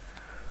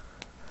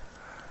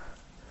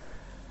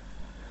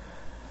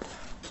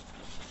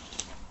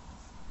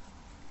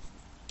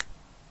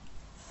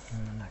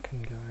 And I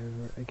can go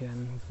over it again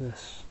with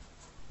this.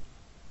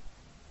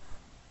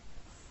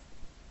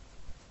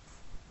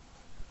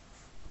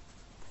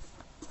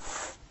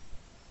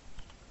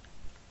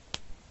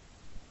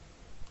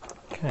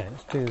 Okay,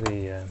 let's do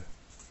the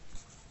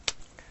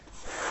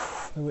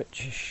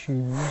witch's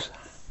shoes.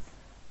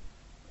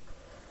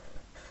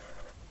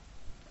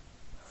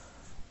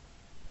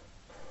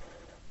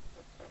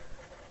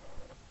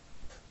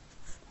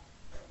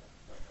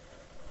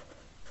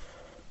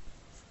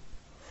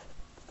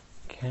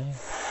 Okay,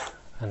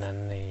 and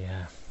then the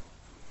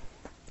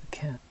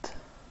cat.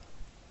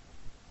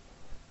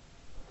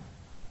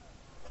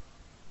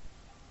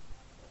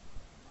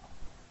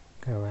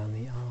 Go around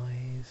the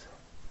eyes,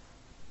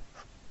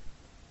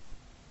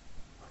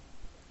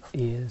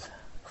 ears.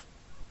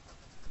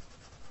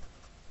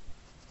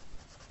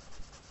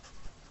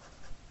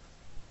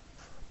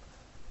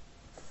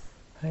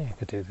 Hey, I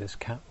could do this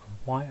cat with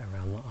white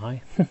around the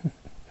eye.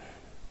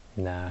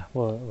 Nah,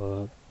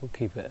 we'll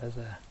keep it as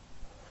a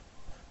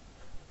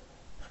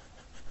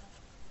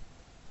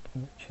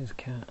witch's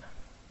cat.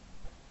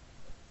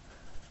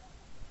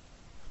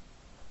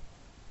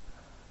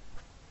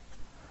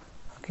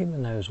 I'll keep the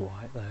nose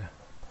white though.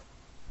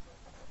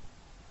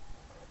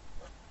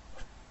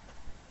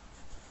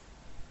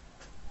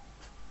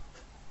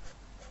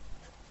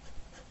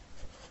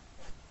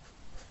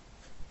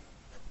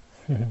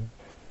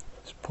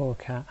 This poor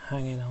cat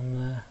hanging on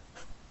there.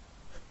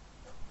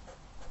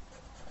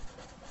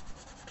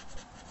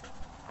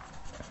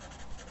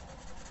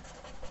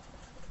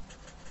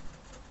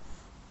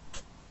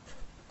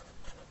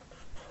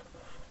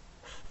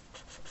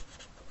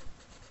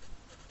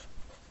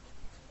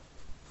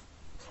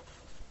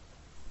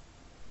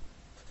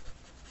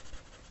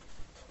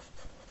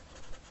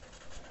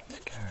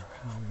 Let's go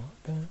around a little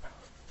bit.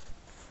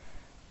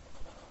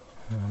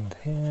 And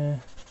here.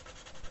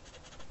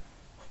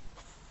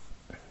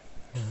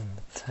 And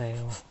the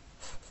tail.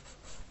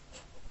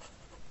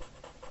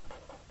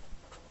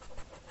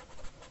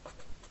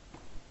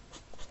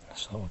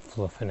 Sort of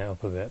fluffing it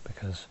up a bit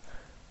because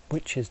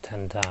witches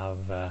tend to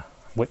have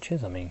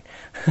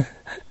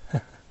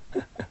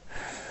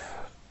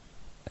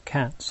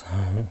cats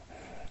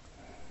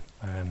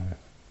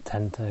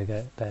tend to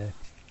get their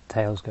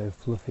tails go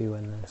fluffy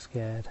when they're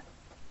scared,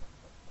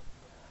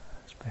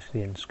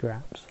 especially in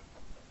scraps.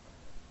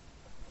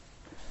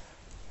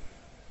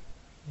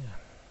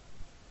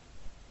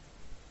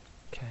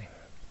 Okay.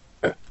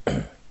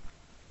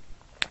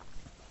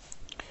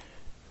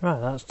 Right,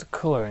 that's the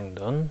colouring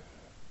done.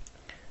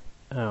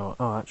 Oh,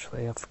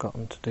 actually, I've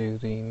forgotten to do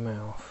the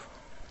mouth.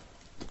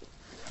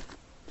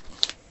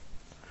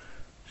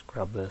 Just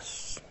grab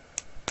this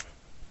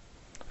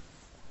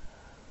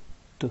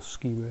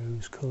dusky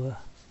rose colour.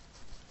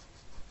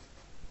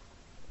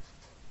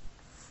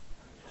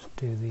 Just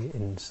do the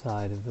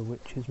inside of the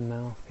witch's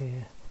mouth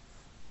here.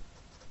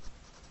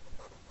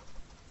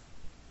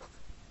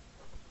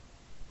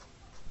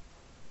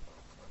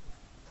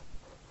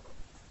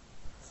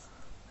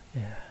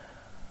 Yeah.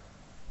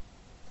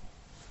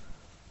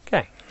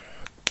 Okay.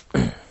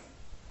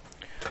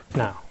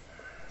 Now,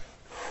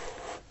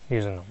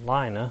 using a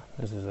liner,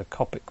 this is a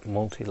Copic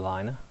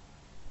multi-liner,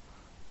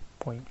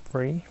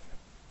 0.3.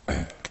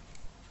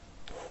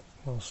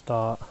 We'll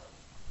start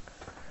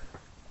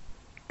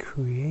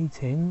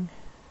creating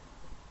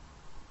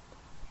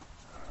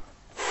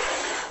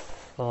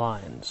the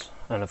lines,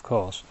 and of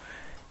course,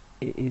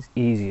 it is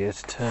easier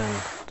to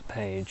turn the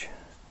page.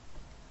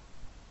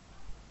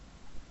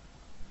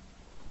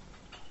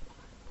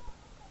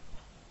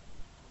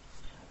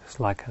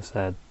 Like I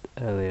said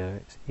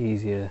earlier, it's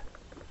easier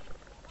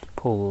to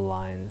pull the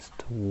lines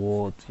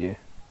towards you.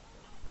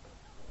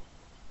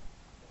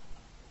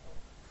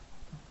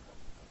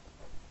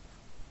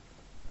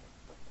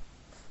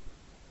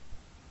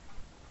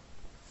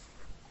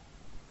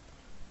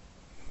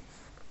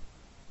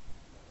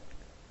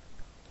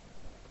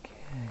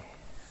 Okay.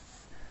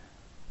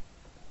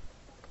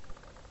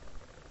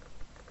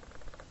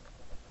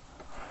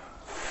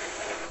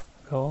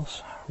 Of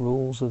course,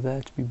 rules are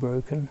there to be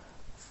broken.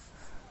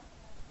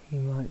 You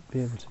might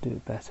be able to do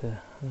it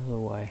better another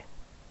way.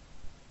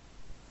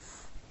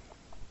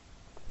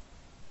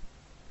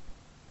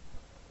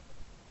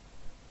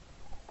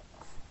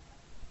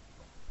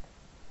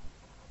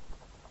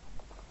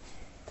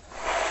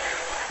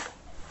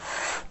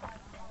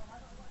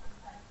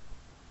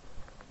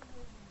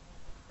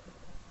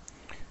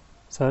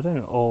 So I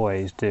don't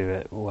always do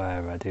it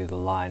where I do the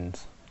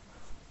lines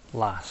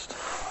last.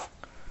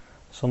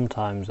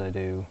 Sometimes I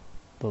do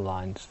the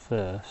lines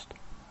first,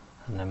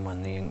 and then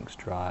when the ink's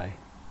dry,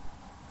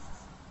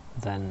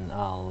 then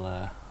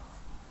I'll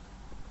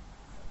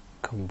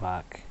come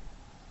back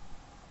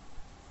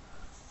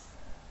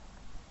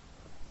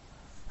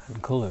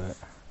and colour it.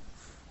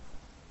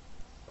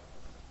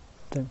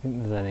 Don't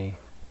think there's any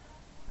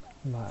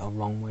right or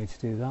wrong way to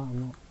do that,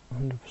 I'm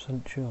not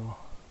 100% sure.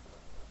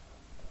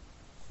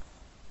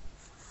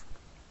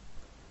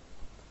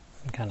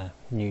 I'm kind of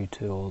new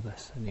to all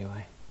this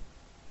anyway.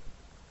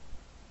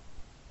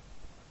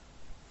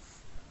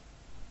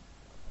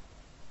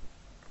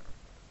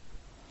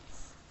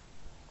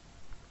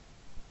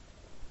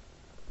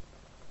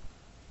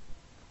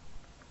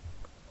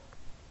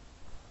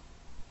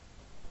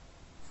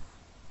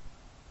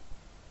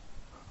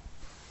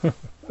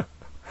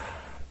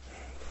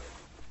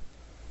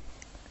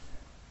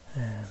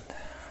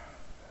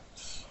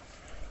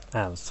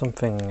 And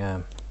something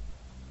I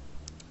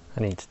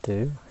need to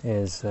do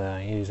is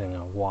using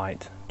a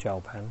white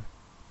gel pen.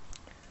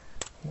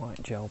 I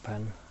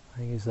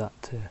use that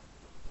to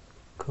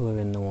colour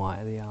in the white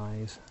of the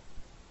eyes.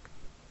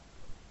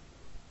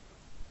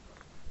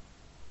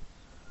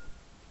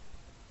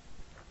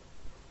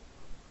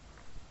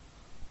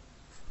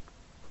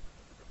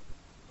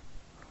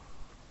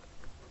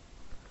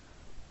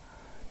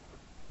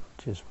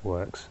 Just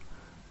works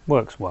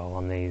well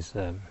on these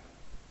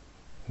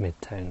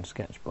mid-tone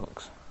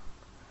sketchbooks.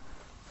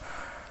 I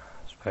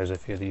suppose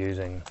if you're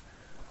using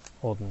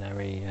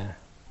ordinary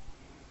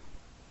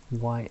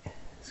white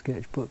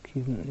sketchbook,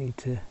 you don't need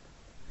to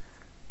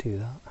do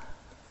that.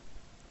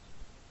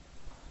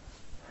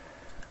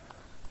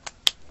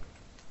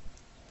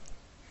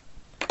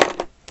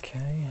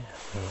 Okay,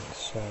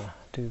 let's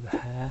do the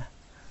hair.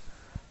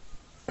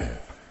 You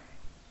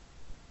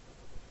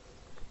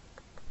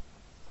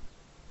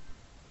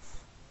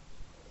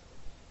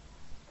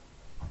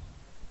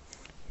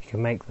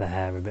can make the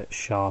hair a bit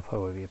sharper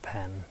with your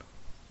pen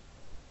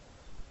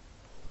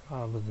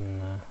rather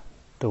than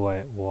the way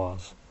it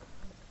was.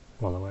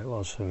 Well, the way it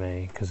was for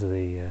me, because of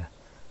the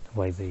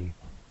way the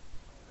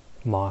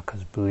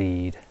markers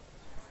bleed.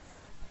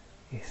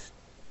 You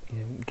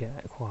don't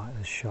get quite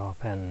as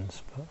sharp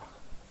ends, but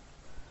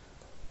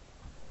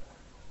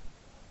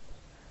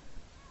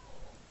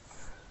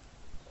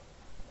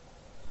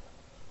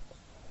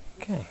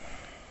okay.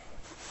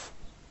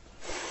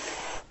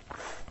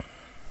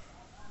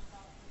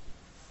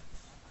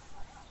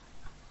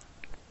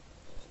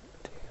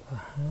 Do the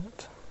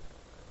hat.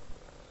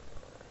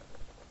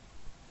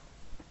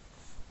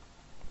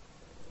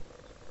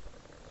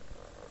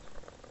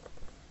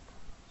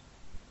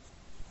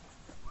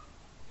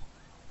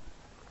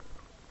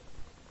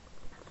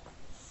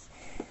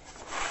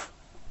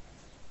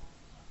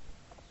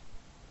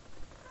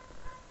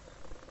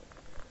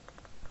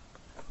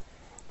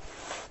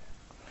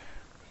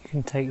 You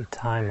can take your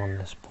time on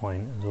this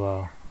point as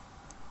well.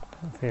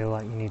 Don't feel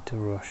like you need to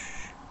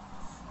rush.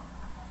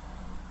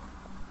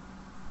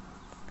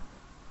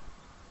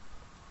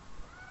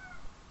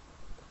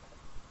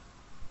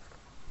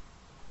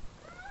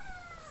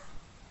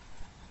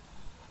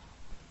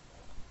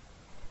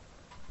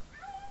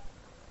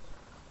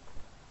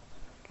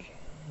 Okay.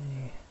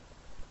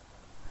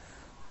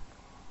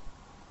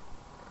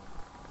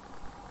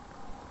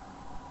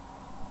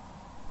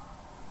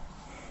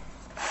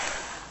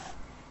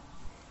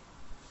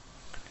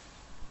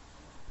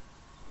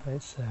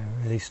 It's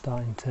really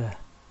starting to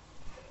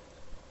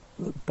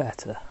look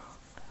better.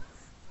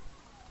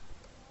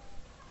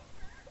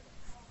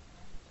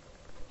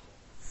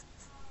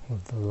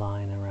 With the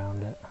line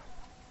around it.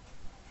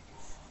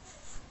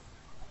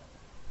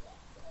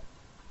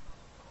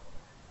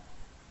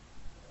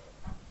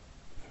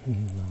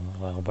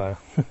 Elbow.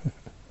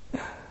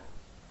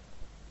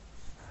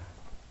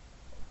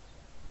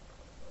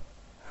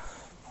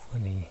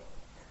 Funny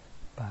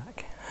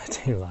back. I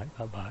do like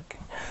that back.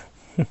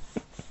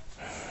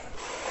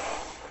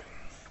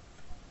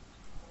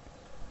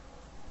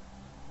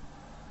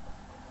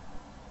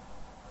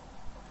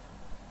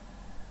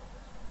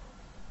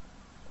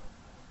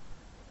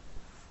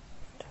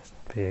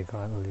 Be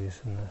quite loose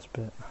in this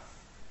bit.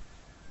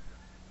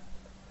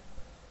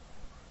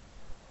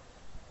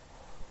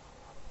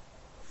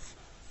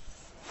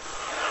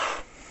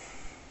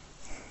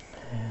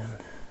 And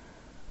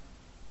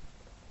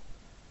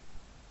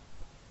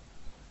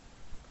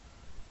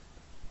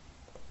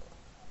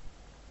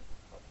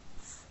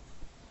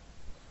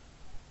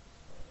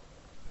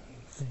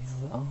the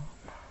other arm.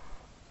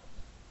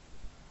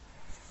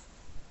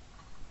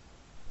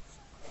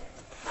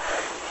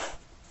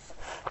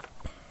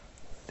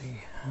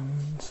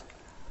 Hands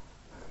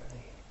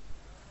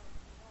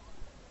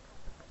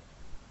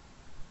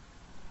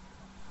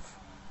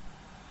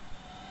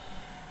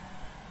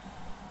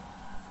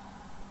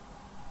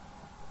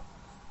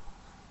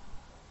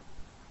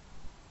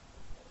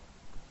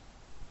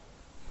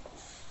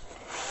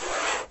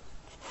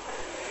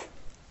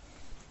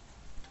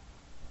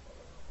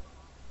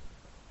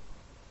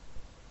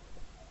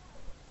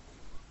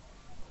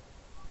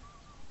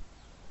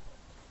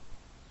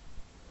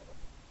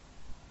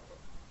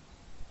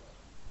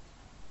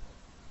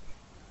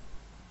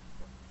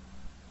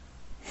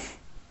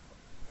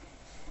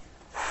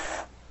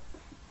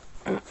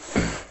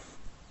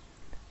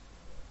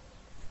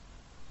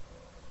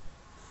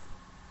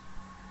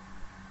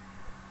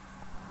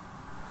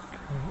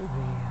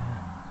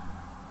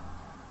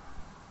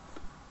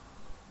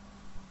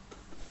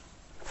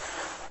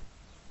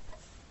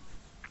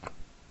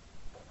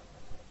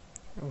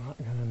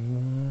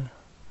and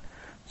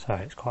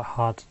sorry, it's quite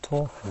hard to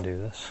talk and do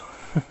this.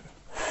 I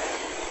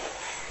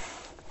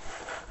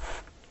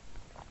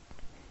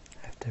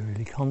have to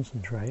really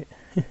concentrate.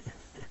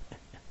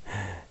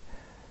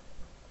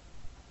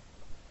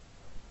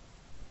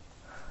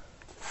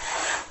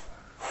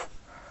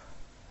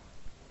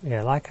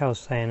 Yeah, like I was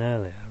saying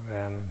earlier,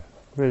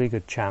 really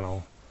good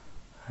channel,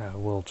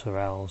 Will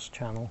Terrell's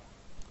channel.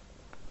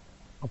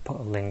 I'll put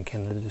a link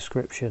in the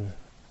description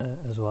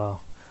as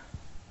well.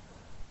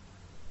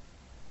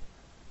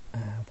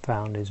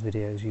 Found his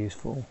videos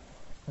useful,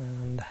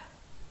 and I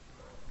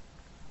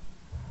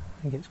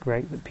think it's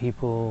great that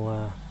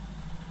people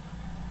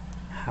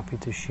happy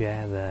to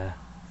share their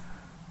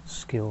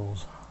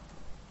skills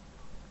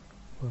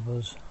with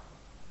us.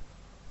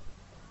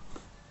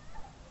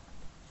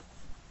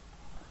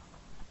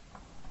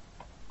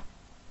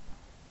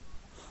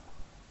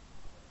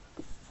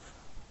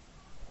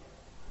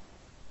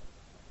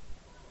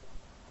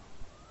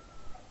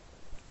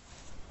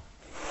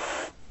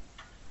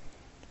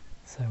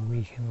 So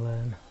we can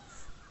learn.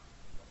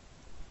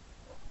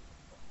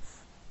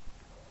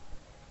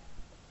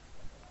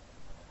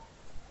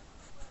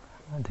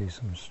 I'll do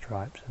some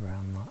stripes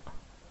around that.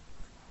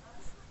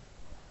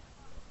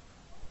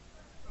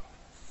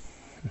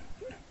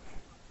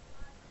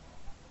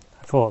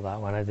 I thought that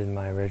when I did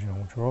my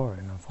original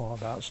drawing, I thought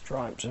about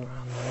stripes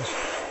around those.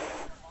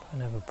 I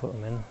never put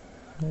them in.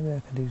 Maybe I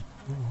could do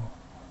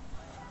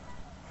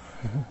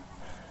more.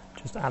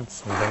 Just adds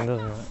something,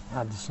 doesn't it?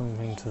 Adds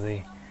something to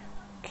the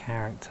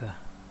character.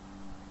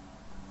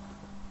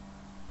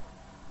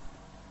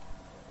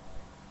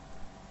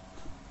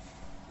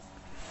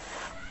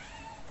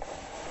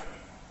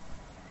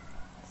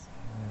 See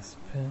this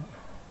bit.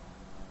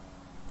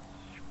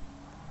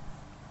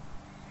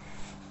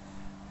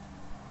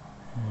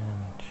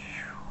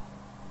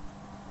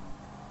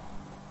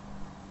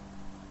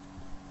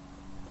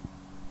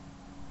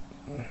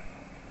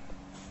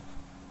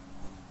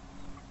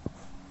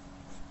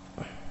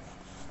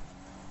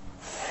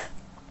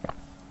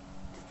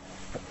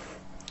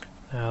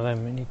 Now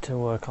then, we need to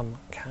work on the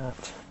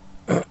cat.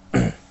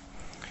 At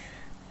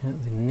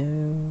the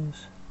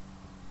nose,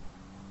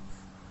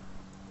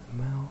 the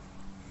mouth,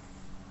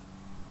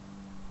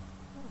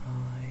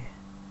 eye.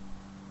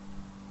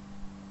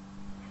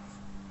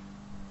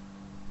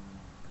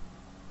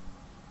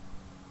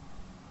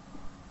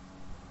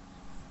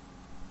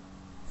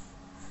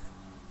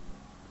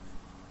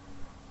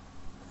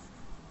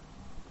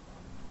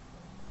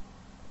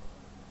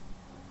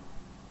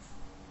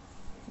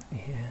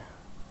 Yeah.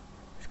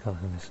 Got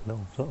this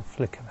little sort of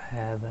flick of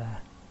hair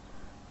there,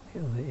 the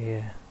other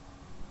ear.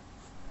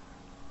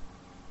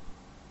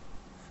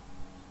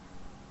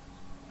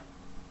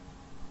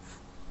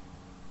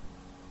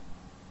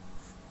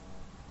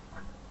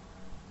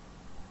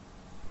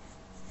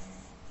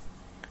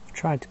 I've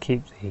tried to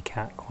keep the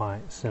cat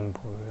quite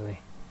simple,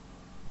 really.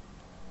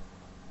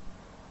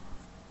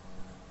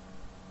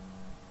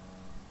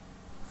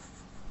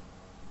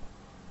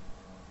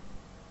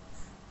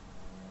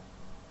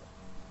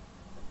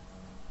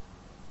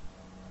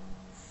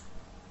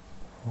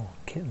 Oh,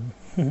 kitten.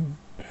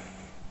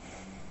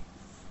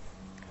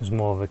 There's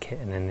more of a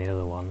kitten in the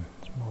other one.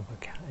 There's more of a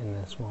cat in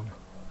this one.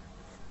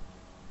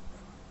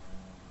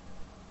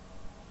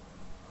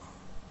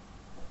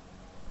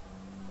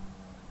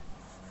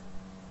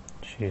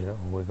 She's little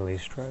wiggly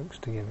strokes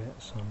to give it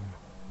some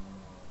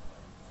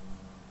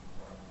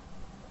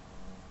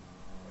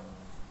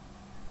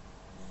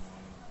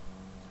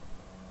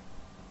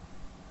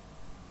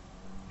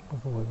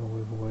wiggle, wiggle,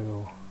 wiggle,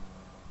 wiggle.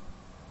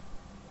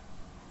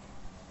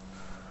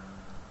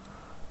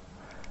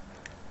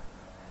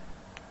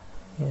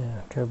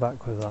 Yeah, go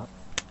back with that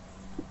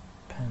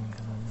pen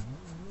because I didn't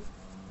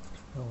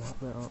fill that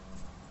bit up.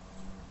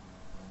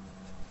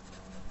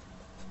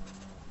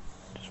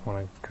 Just want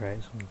to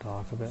create some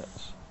darker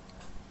bits.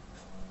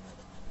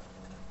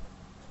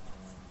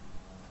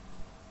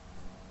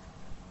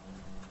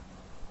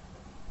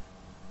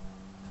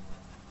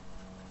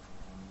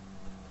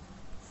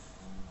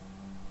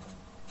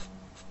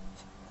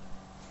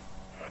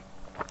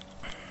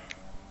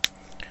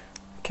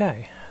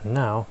 Okay,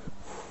 now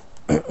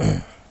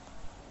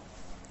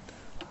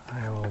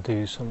I will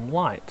do some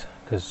light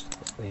because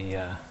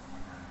the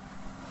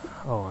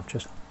oh, I've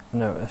just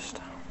noticed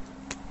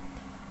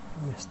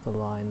I missed the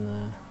line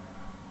there.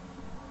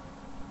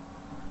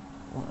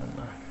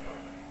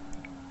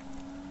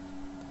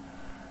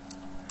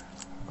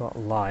 I've got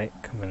light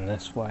coming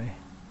this way,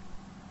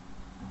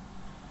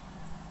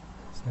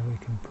 so we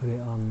can put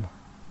it on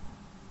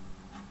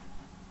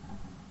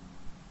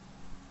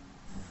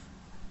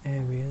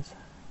areas.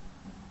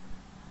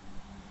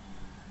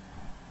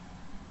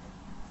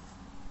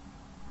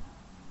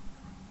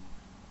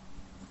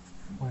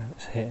 Where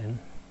it's hitting,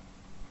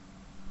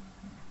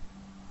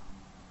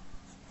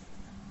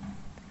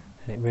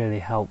 and it really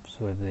helps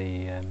with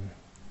the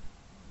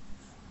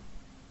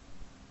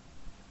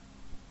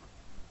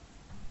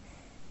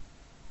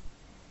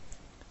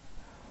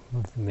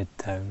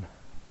mid-tone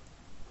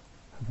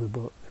of the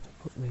book to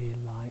put the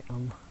light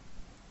on.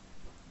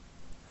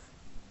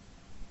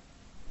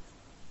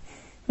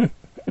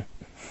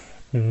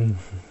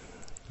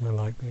 I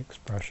like the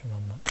expression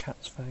on that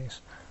cat's face.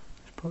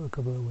 Just put a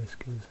couple of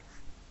whiskers.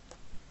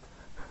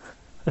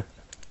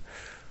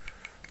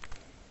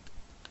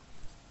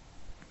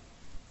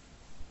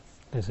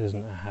 This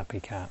isn't a happy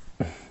cat.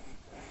 So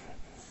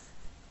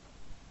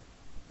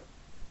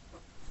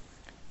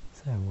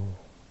we'll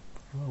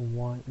put a little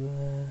white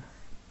there.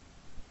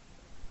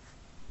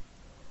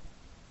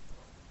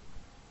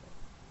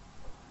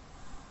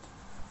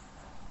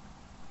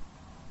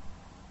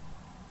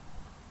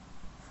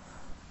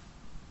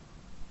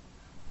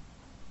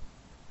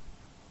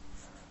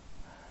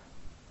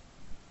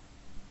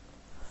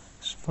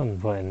 fun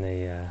putting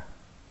the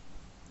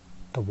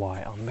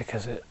white on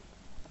because it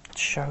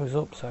shows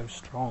up so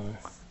strong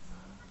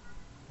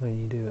when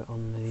you do it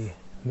on the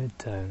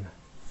mid-tone.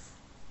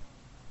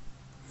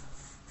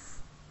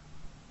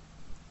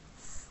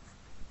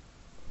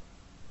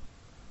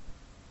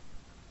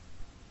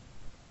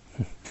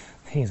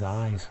 These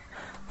eyes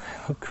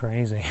look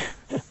crazy.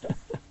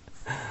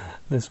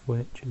 This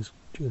witch is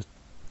just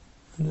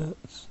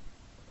nuts.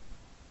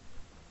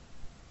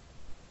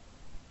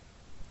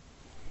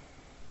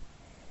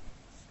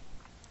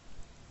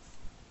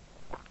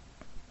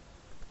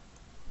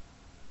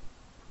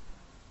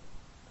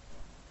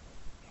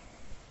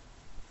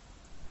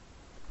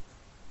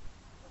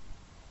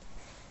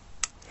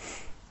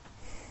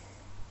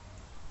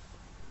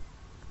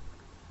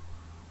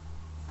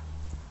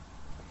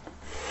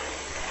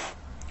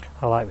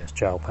 I like this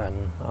gel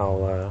pen.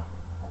 I'll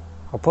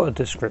put a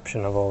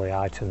description of all the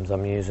items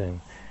I'm using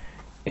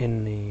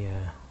in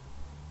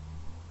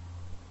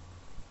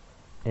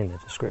the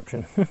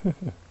description.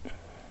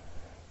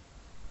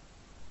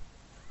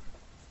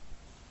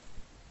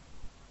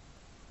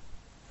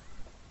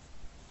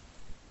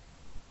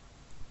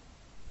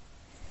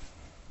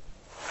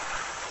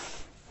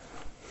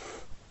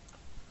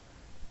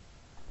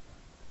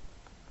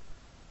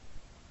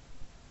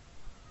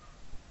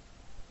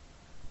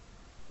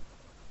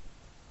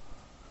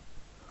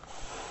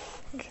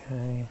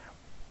 Okay.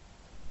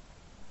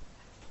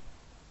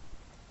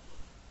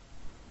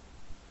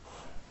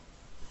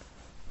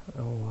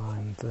 A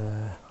line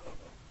there.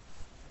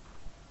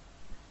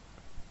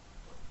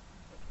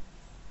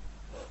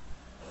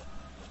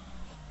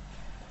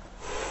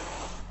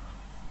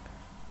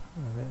 A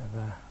bit of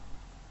a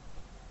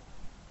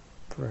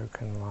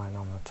broken line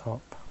on the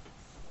top.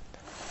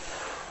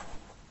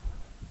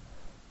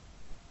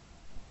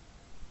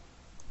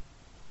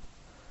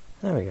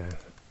 There we go.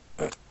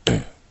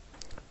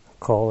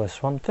 Call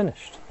this one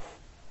finished.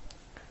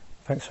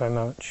 Thanks very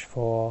much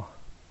for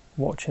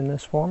watching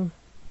this one.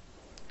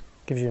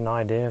 Gives you an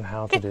idea of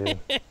how to do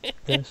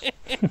this.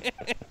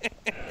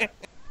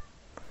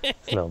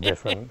 It's a little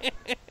different.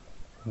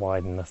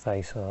 Widen the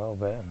face a little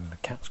bit, and the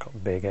cat's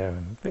got bigger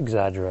and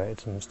exaggerated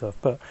some stuff,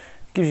 but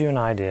gives you an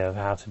idea of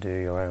how to do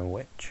your own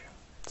witch.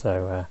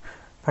 So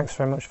thanks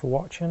very much for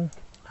watching,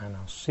 and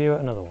I'll see you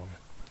at another one.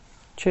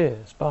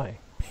 Cheers, bye.